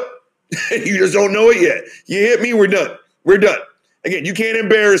broke up. You just don't know it yet. You hit me, we're done. We're done. Again, you can't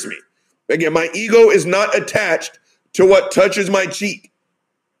embarrass me. Again, my ego is not attached to what touches my cheek.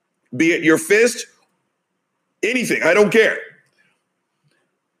 Be it your fist, anything. I don't care.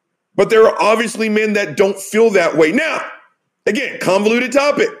 But there are obviously men that don't feel that way. Now, again, convoluted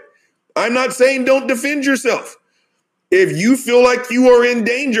topic. I'm not saying don't defend yourself. If you feel like you are in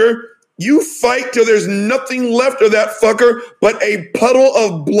danger, you fight till there's nothing left of that fucker but a puddle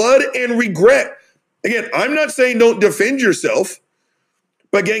of blood and regret. Again, I'm not saying don't defend yourself,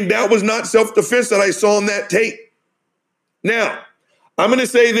 but gang, that was not self-defense that I saw on that tape. Now, I'm going to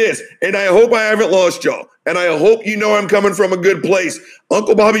say this, and I hope I haven't lost y'all, and I hope you know I'm coming from a good place.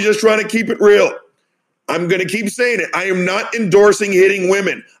 Uncle Bobby's just trying to keep it real. I'm going to keep saying it. I am not endorsing hitting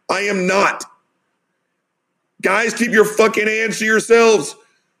women. I am not. Guys, keep your fucking hands to yourselves.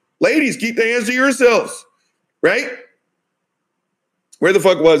 Ladies, keep the hands to yourselves, right? Where the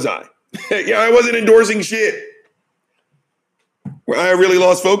fuck was I? Yeah, I wasn't endorsing shit. I really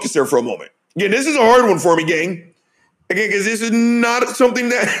lost focus there for a moment. Again, this is a hard one for me, gang. Again, because this is not something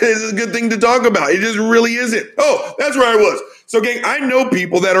that is a good thing to talk about. It just really isn't. Oh, that's where I was. So, gang, I know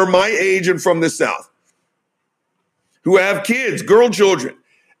people that are my age and from the South who have kids, girl children,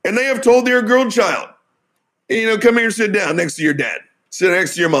 and they have told their girl child, come here, sit down next to your dad. Sit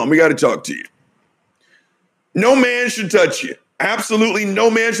next to your mom. We got to talk to you. No man should touch you. Absolutely no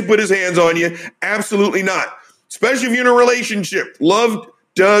man should put his hands on you. Absolutely not. Especially if you're in a relationship. Love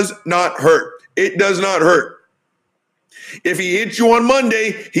does not hurt. It does not hurt. If he hits you on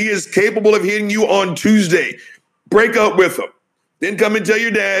Monday, he is capable of hitting you on Tuesday. Break up with him. Then come and tell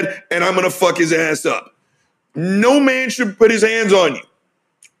your dad, and I'm going to fuck his ass up. No man should put his hands on you.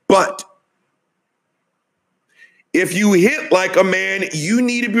 But if you hit like a man, you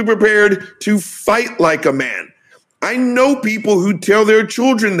need to be prepared to fight like a man. I know people who tell their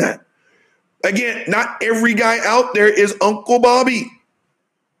children that. Again, not every guy out there is Uncle Bobby.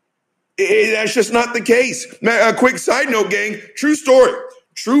 That's just not the case. A quick side note, gang. True story.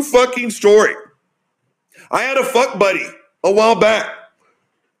 True fucking story. I had a fuck buddy a while back.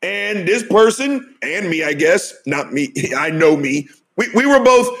 And this person, and me, I guess, not me, I know me. We were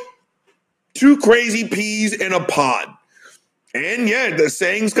both two crazy peas in a pod. And yeah, the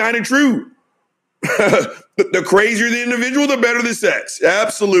saying's kind of true. The crazier the individual, the better the sex.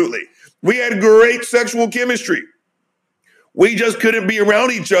 Absolutely. We had great sexual chemistry. We just couldn't be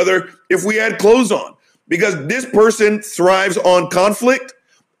around each other if we had clothes on. Because this person thrives on conflict.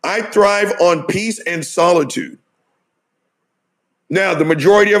 I thrive on peace and solitude. Now, the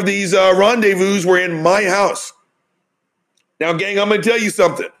majority of these rendezvous were in my house. Now, gang, I'm going to tell you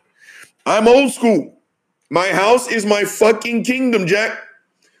something. I'm old school. My house is my fucking kingdom, Jack.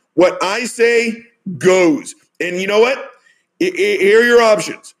 What I say goes. And you know what? Here are your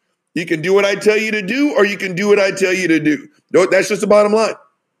options. You can do what I tell you to do, or you can do what I tell you to do. No, that's just the bottom line.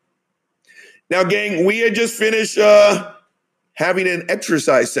 Now, gang, we had just finished having an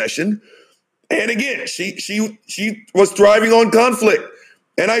exercise session. And again, she was thriving on conflict.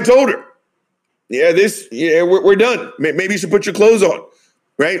 And I told her, we're done. Maybe you should put your clothes on.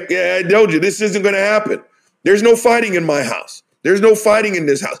 Right? Yeah, I told you, this isn't going to happen. There's no fighting in my house. There's no fighting in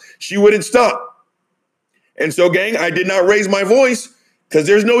this house. She wouldn't stop. And so, gang, I did not raise my voice because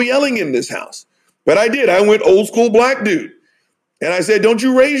there's no yelling in this house. But I did. I went old school black dude. And I said, don't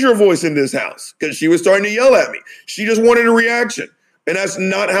you raise your voice in this house, because she was starting to yell at me. She just wanted a reaction. And that's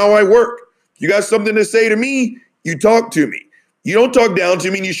not how I work. You got something to say to me, you talk to me. You don't talk down to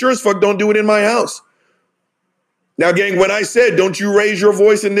me, and you sure as fuck don't do it in my house. Now, gang, when I said, don't you raise your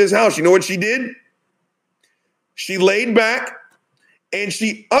voice in this house, you know what she did? She laid back and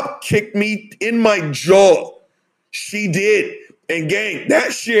she up-kicked me in my jaw. She did. And gang,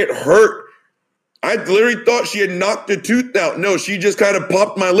 that shit hurt. I literally thought she had knocked a tooth out. No, she just kind of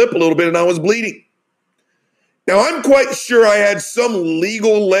popped my lip a little bit and I was bleeding. Now, I'm quite sure I had some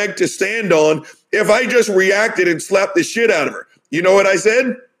legal leg to stand on if I just reacted and slapped the shit out of her. You know what I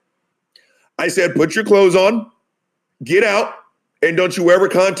said? I said, put your clothes on, get out, and don't you ever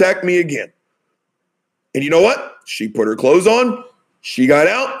contact me again. And you know what? She put her clothes on, she got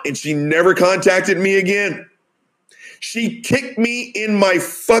out, and she never contacted me again. She kicked me in my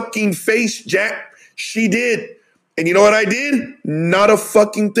fucking face, Jack. She did. And you know what I did? Not a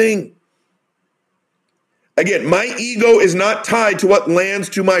fucking thing. Again, my ego is not tied to what lands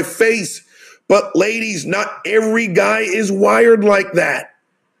to my face. But ladies, not every guy is wired like that.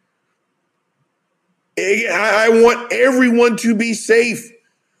 Again, I want everyone to be safe.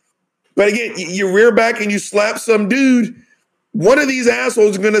 But again, you rear back and you slap some dude, one of these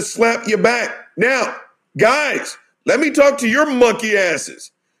assholes is going to slap you back. Now, guys, let me talk to your monkey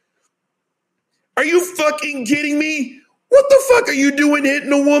asses. Are you fucking kidding me? What the fuck are you doing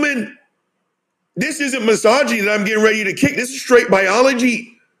hitting a woman? This isn't misogyny that I'm getting ready to kick. This is straight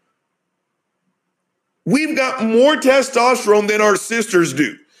biology. We've got more testosterone than our sisters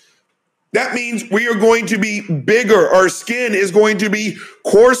do. That means we are going to be bigger. Our skin is going to be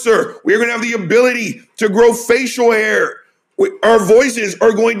coarser. We're going to have the ability to grow facial hair. Our voices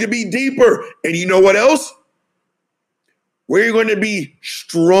are going to be deeper. And you know what else? We're going to be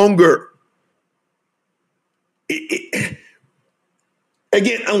stronger.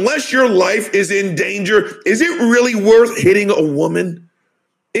 Again, unless your life is in danger, is it really worth hitting a woman?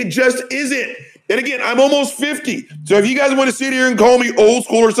 It just isn't. And again, I'm almost 50. So if you guys want to sit here and call me old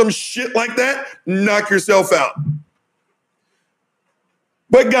school or some shit like that, knock yourself out.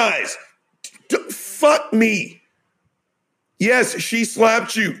 But guys, fuck me. Yes, she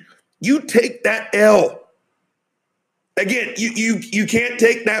slapped you. You take that L. Again, you can't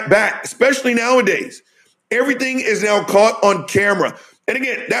take that back, especially nowadays. Everything is now caught on camera. And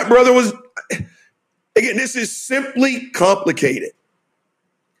again, that brother was, again, this is simply complicated.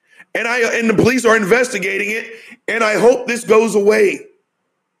 And the police are investigating it, and I hope this goes away.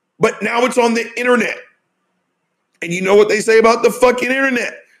 But now it's on the internet. And you know what they say about the fucking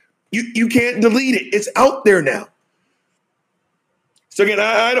internet. You can't delete it. It's out there now. So again,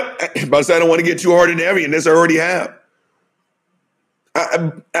 I don't want to get too hard and heavy, and this I already have.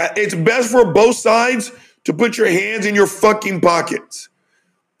 It's best for both sides to put your hands in your fucking pockets.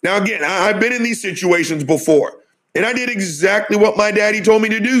 Now again, I've been in these situations before, and I did exactly what my daddy told me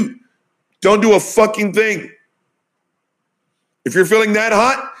to do. Don't do a fucking thing. If you're feeling that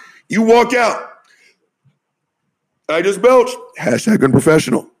hot, you walk out. I just belched. Hashtag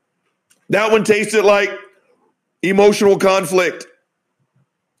unprofessional. That one tasted like emotional conflict.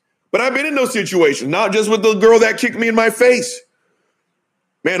 But I've been in those situations, not just with the girl that kicked me in my face.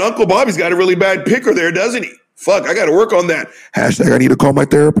 Man, Uncle Bobby's got a really bad picker there, doesn't he? Fuck, I got to work on that. Hashtag I need to call my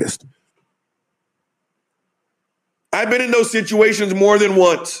therapist. I've been in those situations more than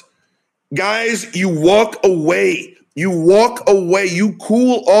once. Guys, you walk away. You walk away. You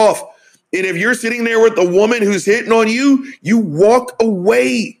cool off. And if you're sitting there with a woman who's hitting on you, you walk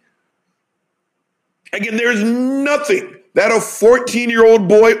away. Again, there's nothing that a 14-year-old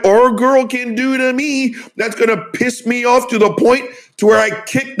boy or girl can do to me that's going to piss me off to the point to where I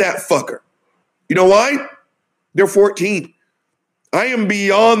kick that fucker. You know why? They're 14. I am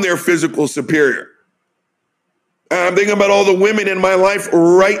beyond their physical superior. I'm thinking about all the women in my life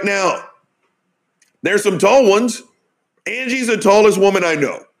right now. There's some tall ones. Angie's the tallest woman I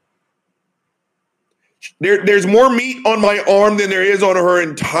know. There's more meat on my arm than there is on her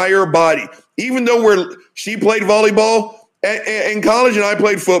entire body. Even though she played volleyball in college and I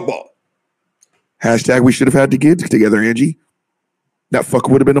played football. Hashtag we should have had the kids together, Angie. That fucker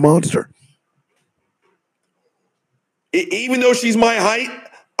would have been a monster. Even though she's my height,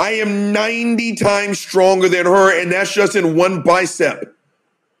 I am 90 times stronger than her, and that's just in one bicep.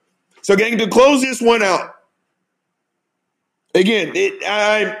 So, gang, to close this one out, again,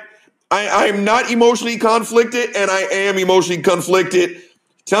 I'm not emotionally conflicted, and I am emotionally conflicted,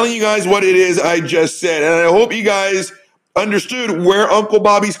 telling you guys what it is I just said. And I hope you guys understood where Uncle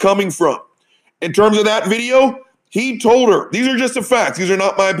Bobby's coming from. In terms of that video, he told her, these are just the facts. These are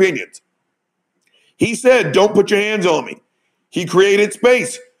not my opinions. He said, don't put your hands on me. He created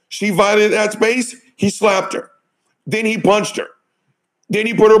space. She violated that space. He slapped her. Then he punched her. Then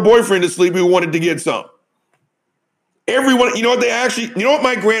he put her boyfriend to sleep who wanted to get some. Everyone, you know what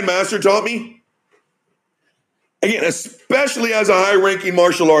my grandmaster taught me? Again, especially as a high-ranking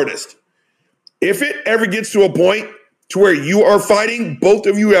martial artist, if it ever gets to a point to where you are fighting, both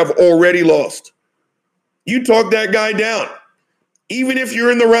of you have already lost. You talk that guy down, even if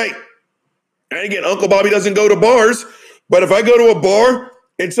you're in the right. And again, Uncle Bobby doesn't go to bars, but if I go to a bar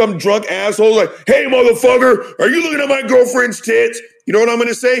and some drunk asshole like, hey, motherfucker, are you looking at my girlfriend's tits? You know what I'm going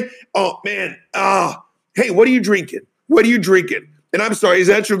to say? Oh, man, hey, what are you drinking? What are you drinking? And I'm sorry, is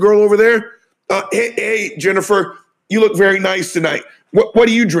that your girl over there? Hey, Jennifer, you look very nice tonight. What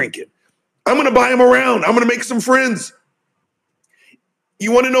are you drinking? I'm going to buy them around. I'm going to make some friends.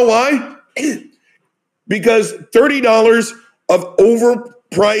 You want to know why? Because $30 of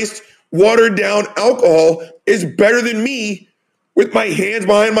overpriced, watered down alcohol is better than me with my hands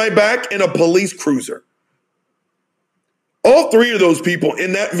behind my back in a police cruiser. All three of those people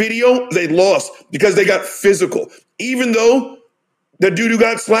in that video, they lost because they got physical. Even though the dude who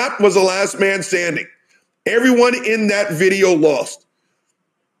got slapped was the last man standing. Everyone in that video lost.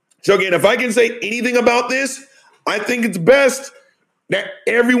 So again, if I can say anything about this, I think it's best that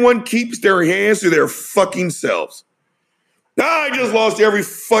everyone keeps their hands to their fucking selves. Now, I just lost every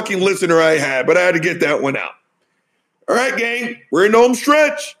fucking listener I had, but I had to get that one out. All right, gang, we're in the home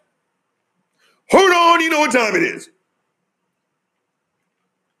stretch. Hold on, you know what time it is.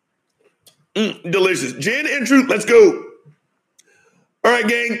 Delicious. Gin and Truth, let's go. All right,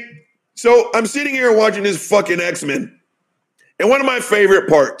 gang. So I'm sitting here watching this fucking X-Men. And one of my favorite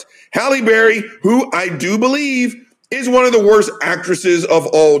parts, Halle Berry, who I do believe is one of the worst actresses of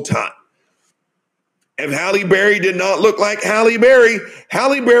all time. If Halle Berry did not look like Halle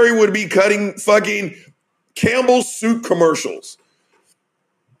Berry would be cutting fucking Campbell's soup commercials.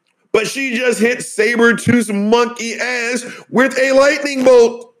 But she just hit Sabretooth's monkey ass with a lightning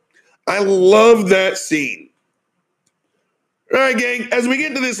bolt. I love that scene. All right, gang, as we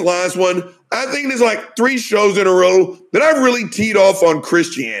get to this last one, I think there's like 3 shows in a row that I've really teed off on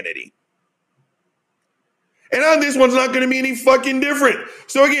Christianity. And now this one's not going to be any fucking different.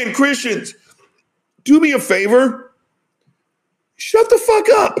 So again, Christians, do me a favor. Shut the fuck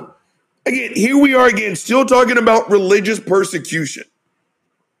up. Again, here we are again, still talking about religious persecution.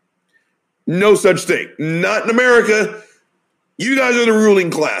 No such thing. Not in America. You guys are the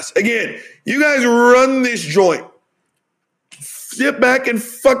ruling class. Again, you guys run this joint. Sit back and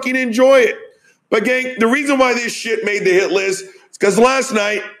fucking enjoy it. But gang, the reason why this shit made the hit list is because last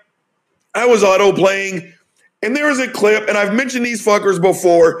night I was auto playing and there was a clip, and I've mentioned these fuckers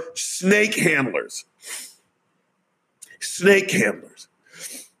before, snake handlers. Snake handlers.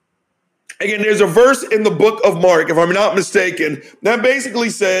 Again, there's a verse in the book of Mark, if I'm not mistaken, that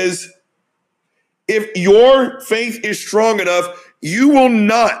basically says, if your faith is strong enough, you will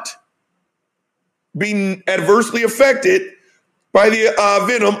not be adversely affected by the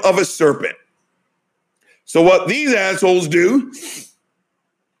venom of a serpent. So what these assholes do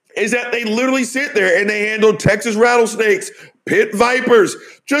is that they literally sit there and they handle Texas rattlesnakes, pit vipers,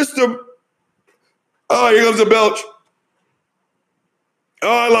 just to, oh, here comes a belch. Oh,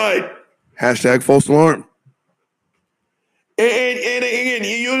 I lied. Hashtag false alarm. And again,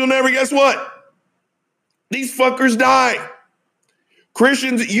 you'll never guess what? These fuckers die.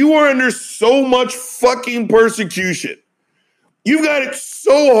 Christians, you are under so much fucking persecution. You've got it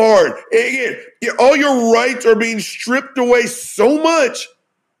so hard. And again, all your rights are being stripped away so much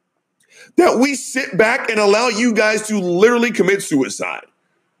that we sit back and allow you guys to literally commit suicide.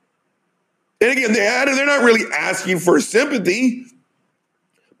 And again, they're not really asking for sympathy,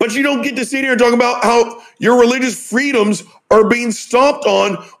 but you don't get to sit here and talk about how your religious freedoms are being stomped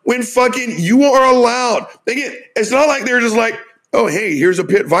on when fucking you are allowed. Again, it's not like they're just like, oh, hey, here's a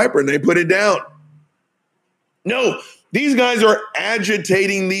pit viper, and they put it down. No, these guys are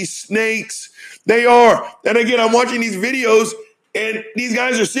agitating these snakes. They are. And again, I'm watching these videos, and these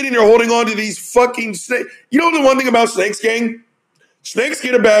guys are sitting there holding on to these fucking snakes. You know the one thing about snakes, gang? Snakes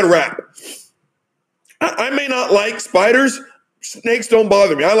get a bad rap. I may not like spiders. Snakes don't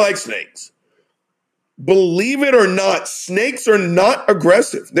bother me. I like snakes. Believe it or not, snakes are not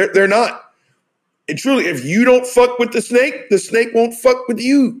aggressive. They're not. And truly, if you don't fuck with the snake won't fuck with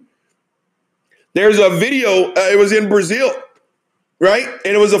you. There's a video, it was in Brazil, right?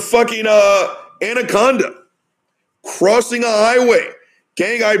 And it was a fucking anaconda crossing a highway.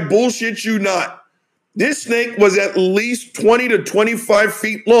 Gang, I bullshit you not. This snake was at least 20 to 25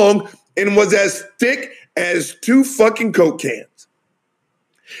 feet long and was as thick as 2 fucking Coke cans.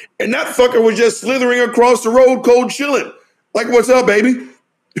 And that fucker was just slithering across the road, cold chilling. Like, what's up, baby?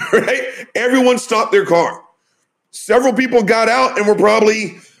 Right? Everyone stopped their car. Several people got out and were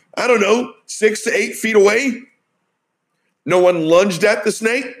probably, I don't know, 6 to 8 feet away. No one lunged at the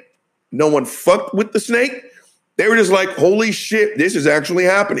snake. No one fucked with the snake. They were just like, holy shit, this is actually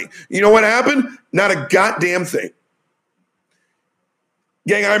happening. You know what happened? Not a goddamn thing.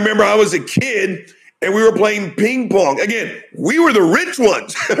 Gang, I remember I was a kid and we were playing ping pong. Again, we were the rich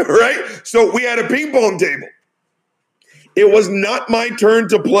ones, right? So we had a ping pong table. It was not my turn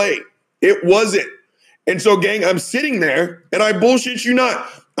to play. It wasn't. And so, gang, I'm sitting there and I bullshit you not.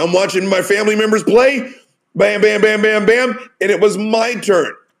 I'm watching my family members play. Bam, bam, bam, bam, bam. And it was my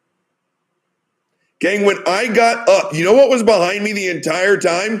turn. Gang, when I got up, you know what was behind me the entire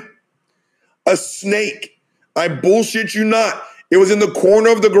time? a snake. I bullshit you not. It was in the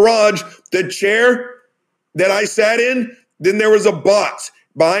corner of the garage. The chair that I sat in, then there was a box.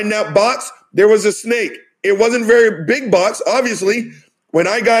 Behind that box, there was a snake. It wasn't a very big box, obviously. When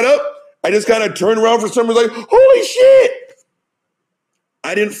I got up, I just kind of turned around for some reason, like, holy shit.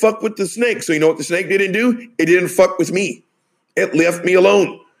 I didn't fuck with the snake. So you know what the snake didn't do? It didn't fuck with me. It left me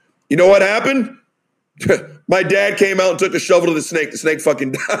alone. You know what happened? My dad came out and took a shovel to the snake. The snake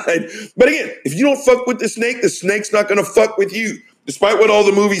fucking died. But again, if you don't fuck with the snake's not going to fuck with you, despite what all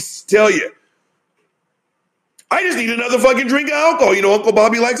the movies tell you. I just need another fucking drink of alcohol. You know, Uncle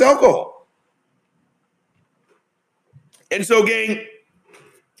Bobby likes alcohol. And so, gang,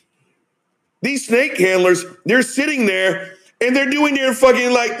 these snake handlers, they're sitting there and they're doing their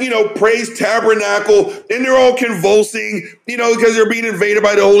fucking, like, you know, praise tabernacle, and they're all convulsing, you know, because they're being invaded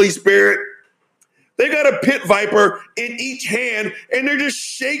by the Holy Spirit. They got a pit viper in each hand, and they're just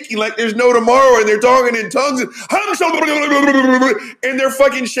shaking like there's no tomorrow, and they're talking in tongues, and they're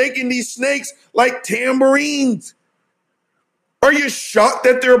fucking shaking these snakes like tambourines. Are you shocked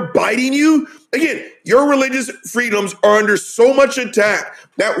that they're biting you? Again, your religious freedoms are under so much attack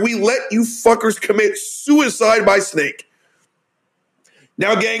that we let you fuckers commit suicide by snake.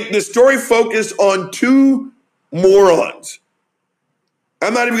 Now, gang, the story focused on two morons.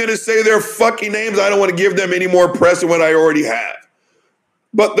 I'm not even going to say their fucking names. I don't want to give them any more press than what I already have.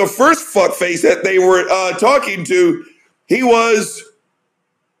 But the first fuckface that they were talking to, he was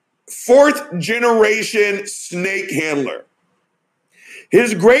fourth generation snake handler.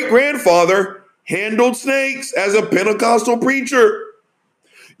 His great-grandfather handled snakes as a Pentecostal preacher.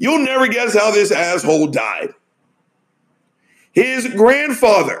 You'll never guess how this asshole died. His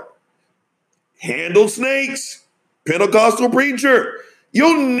grandfather handled snakes, Pentecostal preacher.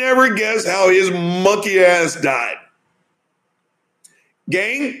 You'll never guess how his monkey ass died.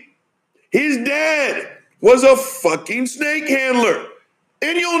 Gang, his dad was a fucking snake handler.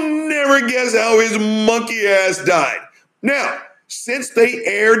 And you'll never guess how his monkey ass died. Now, since they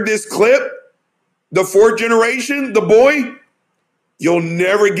aired this clip, the fourth generation, the boy, you'll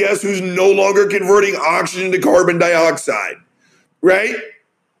never guess who's no longer converting oxygen to carbon dioxide. Right?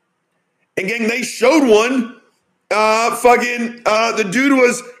 And gang, they showed one. The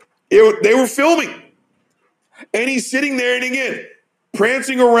dude they were filming. And he's sitting there, and again,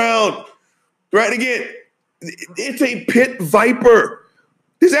 prancing around. Right? Again, it's a pit viper.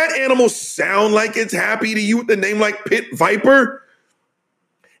 Does that animal sound like it's happy to you with the name like pit viper?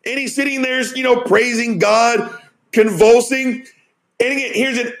 And he's sitting there, you know, praising God, convulsing. And again,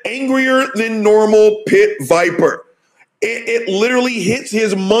 here's an angrier than normal pit viper. It literally hits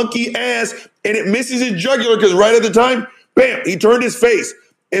his monkey ass, and it misses his jugular because right at the time, bam, he turned his face.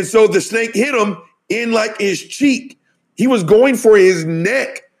 And so the snake hit him in like his cheek. He was going for his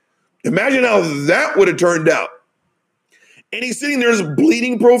neck. Imagine how that would have turned out. And he's sitting there just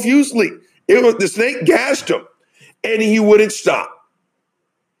bleeding profusely. The snake gashed him, and he wouldn't stop.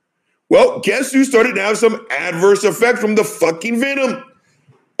 Well, guess who started to have some adverse effect from the fucking venom?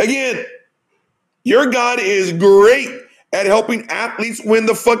 Again, your God is great at helping athletes win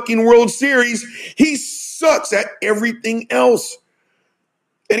the fucking World Series. He sucks at everything else.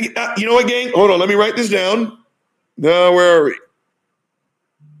 And you know what, gang? Hold on, let me write this down. No, where are we?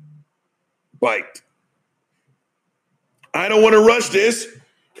 Bite. I don't want to rush this.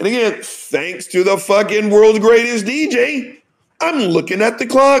 And again, thanks to the fucking world's greatest DJ, I'm looking at the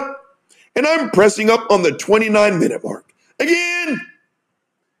clock and I'm pressing up on the 29-minute mark. Again.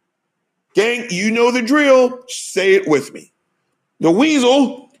 Gang, you know the drill. Say it with me. The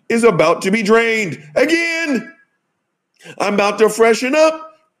weasel is about to be drained. Again. I'm about to freshen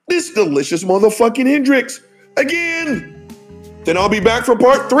up this delicious motherfucking Hendrix. Again. Then I'll be back for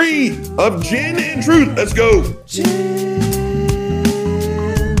part 3 of Gin and Truth. Let's go. Gin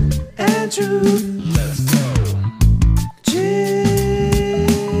and Truth. Let's go. Gin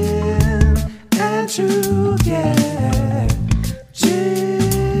and Truth, yeah. Gin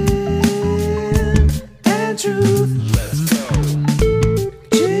and Truth. Let's go.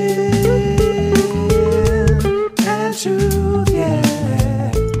 Gin and Truth,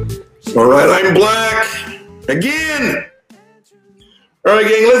 yeah. All right, I'm black. Again. All right,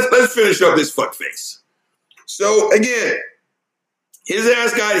 gang, let's finish up this fuckface. So, again, his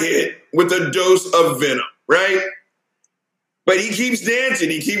ass got hit with a dose of venom, right? But he keeps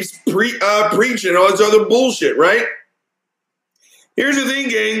dancing. He keeps preaching all this other bullshit, right? Here's the thing,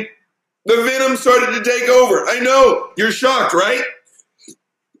 gang. The venom started to take over. I know. You're shocked, right?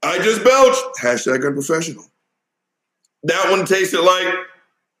 I just belched. Hashtag unprofessional. That one tasted like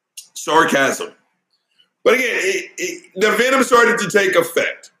sarcasm. But again, the venom started to take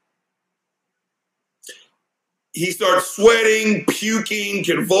effect. he starts sweating, puking,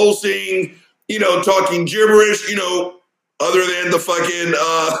 convulsing, talking gibberish, other than the fucking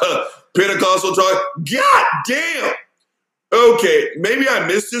Pentecostal talk. God damn. Okay, maybe I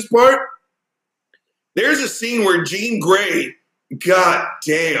missed this part. There's a scene where Jean Grey, god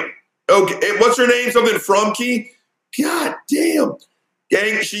damn. Okay, what's her name? Something Fromke? God damn.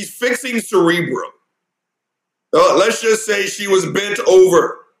 Gang, she's fixing Cerebro. Let's just say she was bent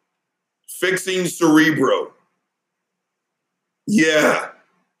over fixing Cerebro. Yeah,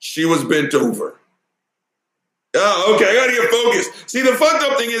 she was bent over. Oh, okay, I gotta get focused. See, the fucked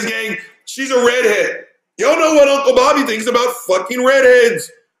up thing is, gang, she's a redhead. Y'all know what Uncle Bobby thinks about fucking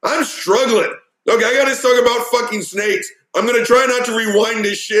redheads. I'm struggling. Okay, I gotta talk about fucking snakes. I'm gonna try not to rewind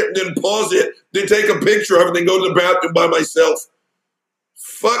this shit, then pause it, then take a picture of it, then go to the bathroom by myself.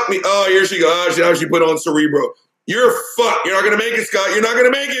 Fuck me. Oh, here she goes. Now she put on Cerebro. You're fucked. You're not gonna make it, Scott. You're not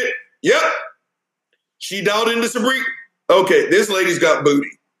gonna make it. Yep. She dialed into Cerebro. Okay, this lady's got booty.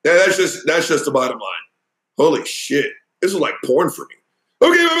 That's just the bottom line. Holy shit. This is like porn for me.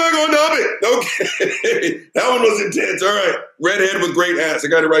 Okay, we're back on topic. Okay. That one was intense. All right. Redhead with great ass. I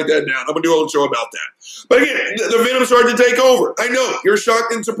got to write that down. I'm going to do a little show about that. But again, the venom started to take over. I know. You're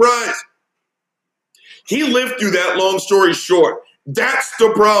shocked and surprised. He lived through that, long story short. That's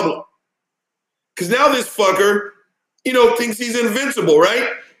the problem. Because now this fucker, thinks he's invincible, right?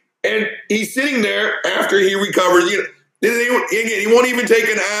 And he's sitting there after he recovers. Again, he won't even take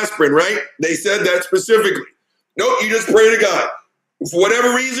an aspirin, right? They said that specifically. Nope, you just pray to God. For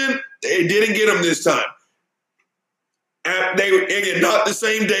whatever reason, they didn't get him this time. Again, not the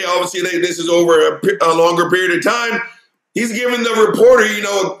same day. Obviously, this is over a longer period of time. He's giving the reporter,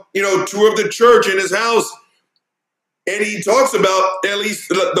 tour of the church in his house, and he talks about at least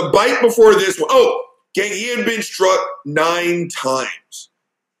the bite before this one. Oh, gang, he had been struck 9 times.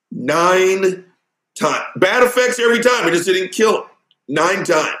 9 times. Bad effects every time. It just didn't kill him. 9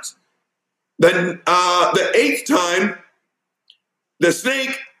 times. Then the 8th time, the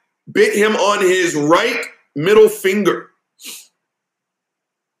snake bit him on his right middle finger.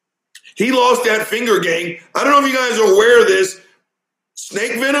 He lost that finger, gang. I don't know if you guys are aware of this.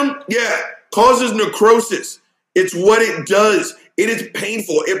 Snake venom, causes necrosis. It's what it does. It is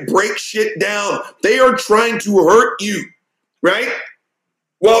painful. It breaks shit down. They are trying to hurt you, right?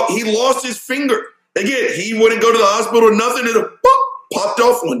 Well, he lost his finger. Again, he wouldn't go to the hospital or nothing. It popped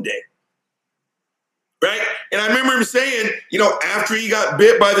off one day. Right? And I remember him saying, after he got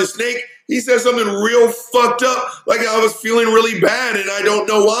bit by the snake, he said something real fucked up, like I was feeling really bad and I don't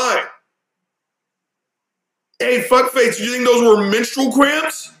know why. Hey, fuckface, you think those were menstrual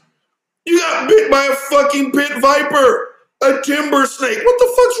cramps? You got bit by a fucking pit viper, a timber snake. What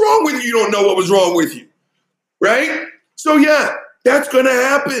the fuck's wrong with you? You don't know what was wrong with you. Right? So yeah, that's going to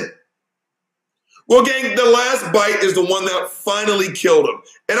happen. Well, gang, the last bite is the one that finally killed him.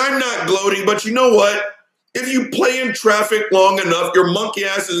 And I'm not gloating, but you know what? If you play in traffic long enough, your monkey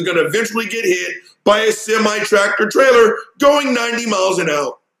ass is going to eventually get hit by a semi-tractor trailer going 90 miles an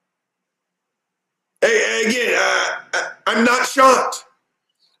hour. Hey, again, I'm not shocked.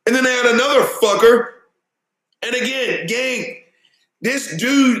 And then they had another fucker. And again, gang, this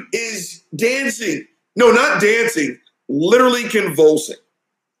dude is dancing. No, not dancing, literally convulsing.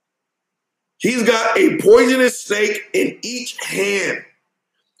 He's got a poisonous snake in each hand.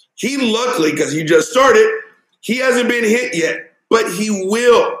 He luckily, because he just started, he hasn't been hit yet, but he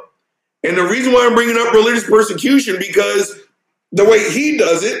will. And the reason why I'm bringing up religious persecution, because the way he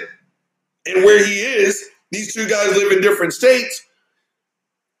does it and where he is, these two guys live in different states,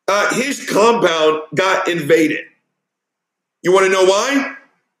 his compound got invaded. You want to know why?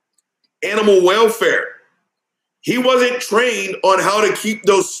 Animal welfare. He wasn't trained on how to keep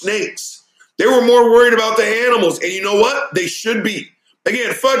those snakes. They were more worried about the animals. And you know what? They should be.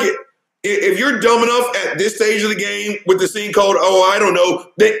 Again, fuck it. If you're dumb enough at this stage of the game with this thing called,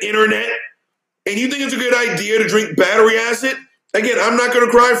 the internet, and you think it's a good idea to drink battery acid, again, I'm not going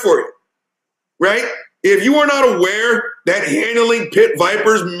to cry for you. Right? If you are not aware that handling pit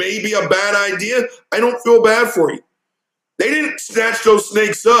vipers may be a bad idea, I don't feel bad for you. They didn't snatch those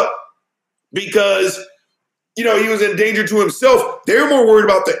snakes up because, he was in danger to himself. They were more worried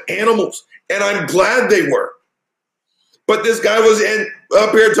about the animals, and I'm glad they were. But this guy was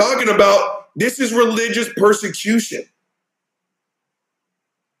up here talking about this is religious persecution.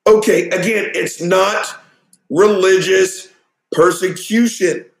 Okay, again, it's not religious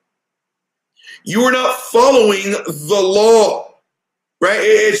persecution. You are not following the law, right?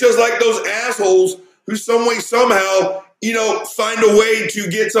 It's just like those assholes who some way, somehow, find a way to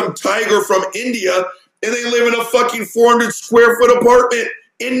get some tiger from India and they live in a fucking 400 square foot apartment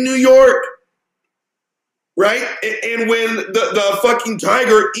in New York. right? And when the fucking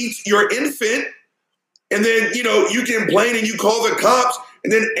tiger eats your infant, and then, you complain and you call the cops,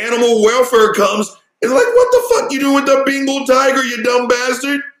 and then animal welfare comes, and like, what the fuck you doing with the Bengal tiger, you dumb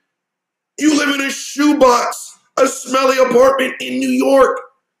bastard? You live in a shoebox, a smelly apartment in New York.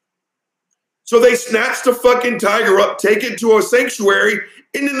 So they snatch the fucking tiger up, take it to a sanctuary,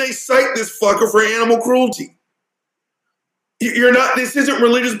 and then they cite this fucker for animal cruelty. This isn't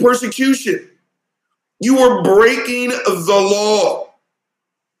religious persecution. You are breaking the law.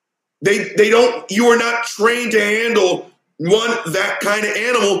 You are not trained to handle that kind of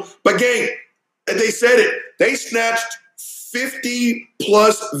animal. But gang, they said it. They snatched 50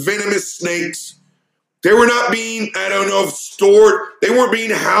 plus venomous snakes. They were not being, stored. They weren't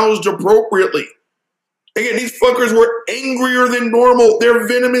being housed appropriately. Again, these fuckers were angrier than normal. They're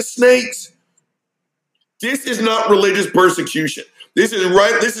venomous snakes. This is not religious persecution. This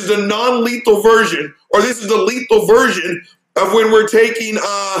is a non-lethal version, or this is the lethal version of when we're taking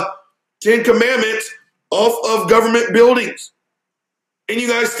 10 Commandments off of government buildings. And you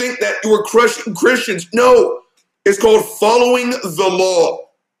guys think that we're crushing Christians. No, it's called following the law.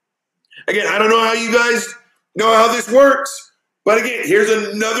 Again, I don't know how you guys know how this works, but again, here's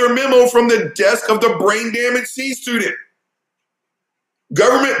another memo from the desk of the brain damaged C student.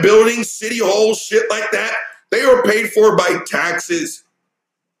 Government buildings, city halls, shit like that, they are paid for by taxes.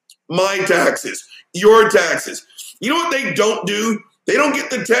 My taxes, your taxes. You know what they don't do? They don't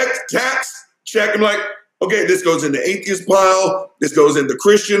get the tax check and like, okay, this goes in the atheist pile, this goes in the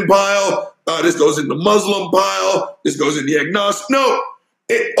Christian pile, this goes in the Muslim pile, this goes in the agnostic. No,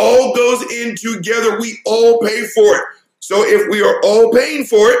 it all goes in together. We all pay for it. So if we are all paying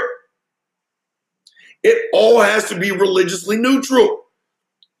for it, it all has to be religiously neutral.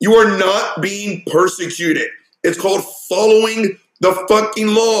 You are not being persecuted. It's called following the fucking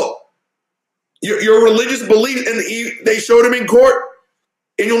law. Your religious belief, and they showed him in court,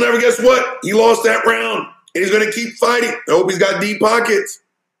 and you'll never guess what? He lost that round, and he's going to keep fighting. I hope he's got deep pockets.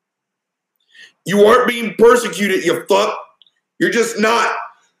 You aren't being persecuted, you fuck. You're just not.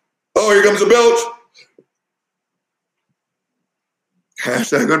 Oh, here comes a belch.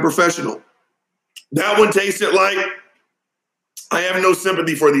 Hashtag unprofessional. That one tasted like I have no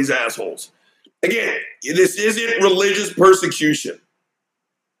sympathy for these assholes. Again, this isn't religious persecution.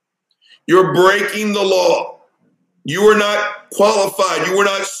 You're breaking the law. You are not qualified. You are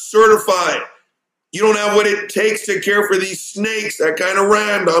not certified. You don't have what it takes to care for these snakes. That kind of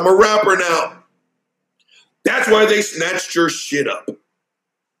rhymed. I'm a rapper now. That's why they snatched your shit up.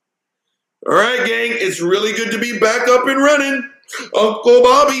 All right, gang, it's really good to be back up and running. Uncle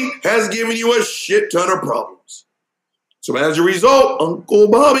Bobby has given you a shit ton of problems. So as a result, Uncle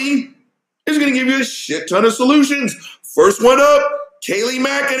Bobby is going to give you a shit ton of solutions. First one up, Kayleigh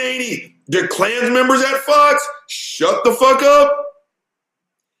McEnany. The Klans members at Fox, shut the fuck up.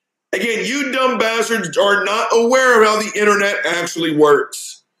 Again, you dumb bastards are not aware of how the internet actually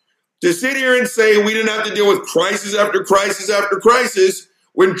works. To sit here and say we didn't have to deal with crisis after crisis after crisis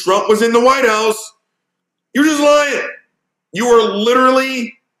when Trump was in the White House, you're just lying. You are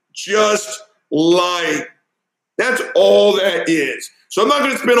literally just lying. That's all that is. So I'm not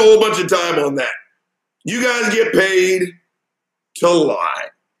going to spend a whole bunch of time on that. You guys get paid to lie.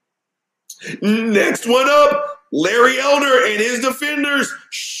 Next one up, Larry Elder and his defenders.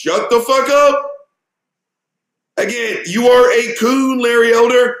 Shut the fuck up. Again, you are a coon, Larry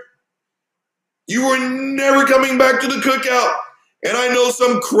Elder. You are never coming back to the cookout. And I know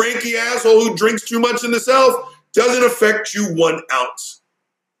some cranky asshole who drinks too much in the South doesn't affect you 1 ounce.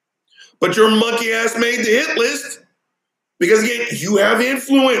 But your monkey ass made the hit list because, again, you have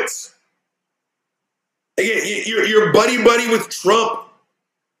influence. Again, you're buddy-buddy with Trump.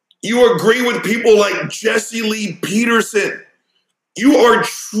 You agree with people like Jesse Lee Peterson. You are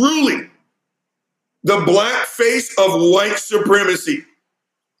truly the black face of white supremacy.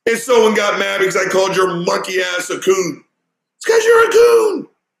 And someone got mad because I called your monkey ass a coon. It's because you're a coon.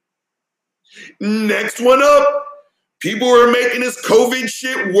 Next one up. People are making this COVID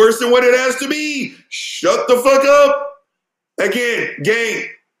shit worse than what it has to be. Shut the fuck up. Again, gang.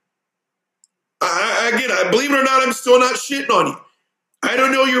 I believe it or not, I'm still not shitting on you. I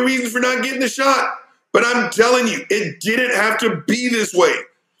don't know your reasons for not getting the shot, but I'm telling you, it didn't have to be this way.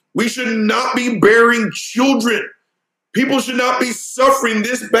 We should not be burying children. People should not be suffering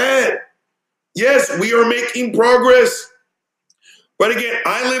this bad. Yes, we are making progress. But again,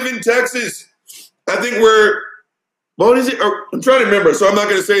 I live in Texas. I think what is it? I'm trying to remember, so I'm not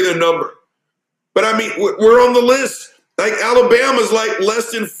going to say the number. But I mean, we're on the list. Like Alabama's like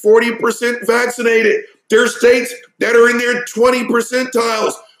less than 40% vaccinated. There are states that are in their 20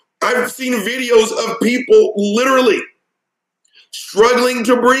 percentiles. I've seen videos of people literally struggling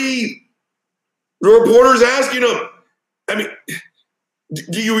to breathe. The reporter's asking them, I mean,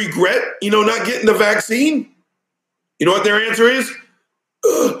 do you regret, not getting the vaccine? You know what their answer is?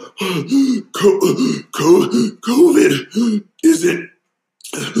 COVID isn't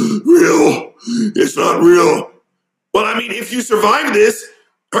real. It's not real. Well, I mean, if you survive this,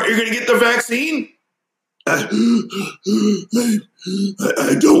 aren't you going to get the vaccine? I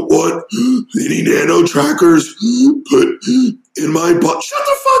don't want any nano trackers put in my butt. Shut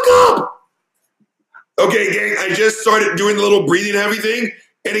the fuck up. Okay, gang, I just started doing the little breathing heavy thing.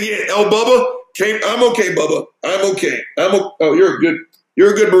 And again, El Bubba came. I'm okay, Bubba. I'm okay. Oh, you're a good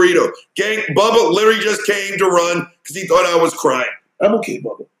burrito. Gang, Bubba literally just came to run because he thought I was crying. I'm okay,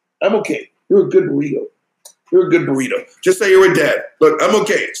 Bubba. I'm okay. You're a good burrito. You're a good burrito. Just say you're a dad. Look, I'm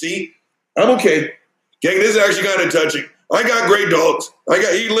okay. See? I'm okay. Gang, this is actually kind of touching. I got great dogs.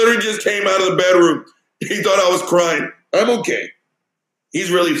 He literally just came out of the bedroom. He thought I was crying. I'm okay.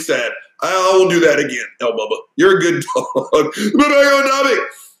 He's really sad. I won't do that again, El Bubba. You're a good dog. But I go, Nabi.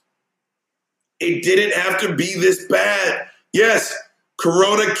 It didn't have to be this bad. Yes,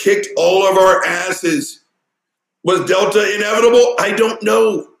 Corona kicked all of our asses. Was Delta inevitable? I don't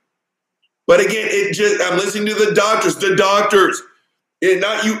know. But again, I'm listening to the doctors, and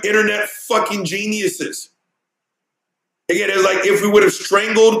not you internet fucking geniuses. Again, it's like if we would have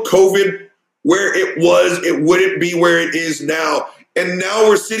strangled COVID where it was, it wouldn't be where it is now. And now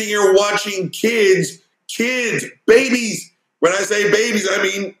we're sitting here watching kids, babies. When I say babies, I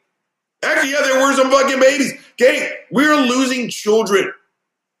mean, actually, yeah, there were some fucking babies. Okay, we're losing children.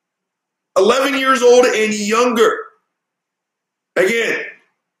 11 years old and younger. Again,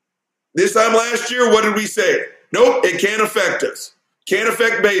 this time last year, what did we say? Nope, it can't affect us. Can't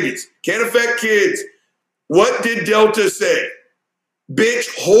affect babies. Can't affect kids. What did Delta say? Bitch,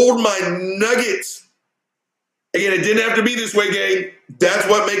 hold my nuggets. Again, it didn't have to be this way, gang. That's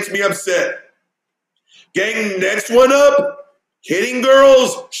what makes me upset. Gang, next one up. Hitting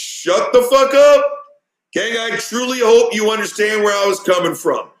girls. Shut the fuck up. Gang, I truly hope you understand where I was coming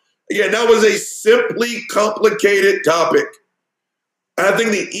from. Again, that was a simply complicated topic. I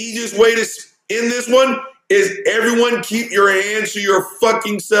think the easiest way to end this one is everyone keep your hands to your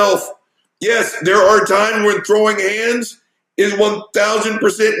fucking self. Yes, there are times when throwing hands is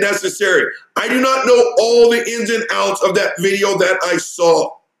 1,000% necessary. I do not know all the ins and outs of that video that I saw.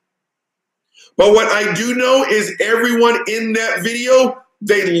 But what I do know is everyone in that video,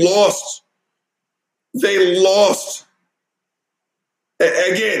 they lost. They lost.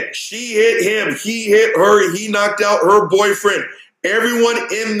 Again, she hit him. He hit her. He knocked out her boyfriend. Everyone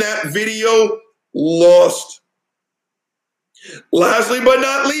in that video lost. Lastly but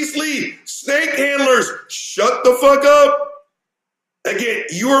not leastly, snake handlers, shut the fuck up. Again,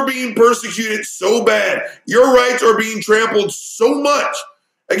 you are being persecuted so bad. Your rights are being trampled so much.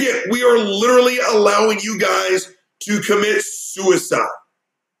 Again, we are literally allowing you guys to commit suicide.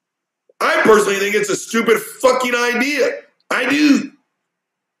 I personally think it's a stupid fucking idea. I do.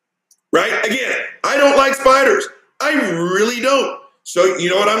 Right? Again, I don't like spiders. I really don't. So you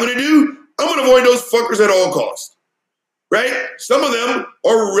know what I'm going to do? I'm going to avoid those fuckers at all costs. Right? Some of them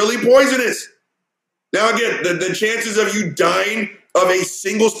are really poisonous. Now again, the chances of you dying of a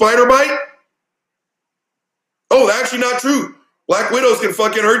single spider bite? Oh, actually not true. Black widows can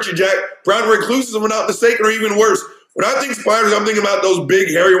fucking hurt you, Jack. Brown recluses, if I'm not mistaken, are even worse. When I think spiders, I'm thinking about those big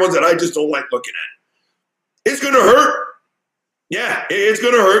hairy ones that I just don't like looking at. It's going to hurt. Yeah, it's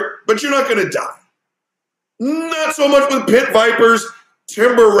going to hurt, but you're not going to die. Not so much with pit vipers,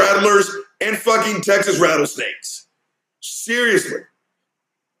 timber rattlers, and fucking Texas rattlesnakes. Seriously.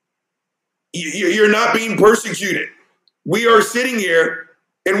 You're not being persecuted. We are sitting here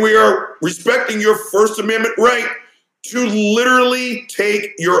and we are respecting your First Amendment right to literally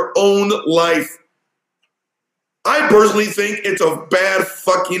take your own life. I personally think it's a bad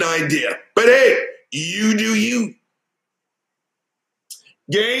fucking idea. But hey, you do you.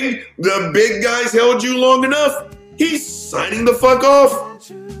 Gang, the big guys held you long enough. He's signing the fuck off.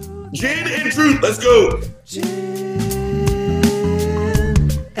 Gin and Truth, let's go. Gin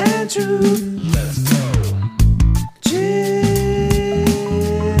and Truth.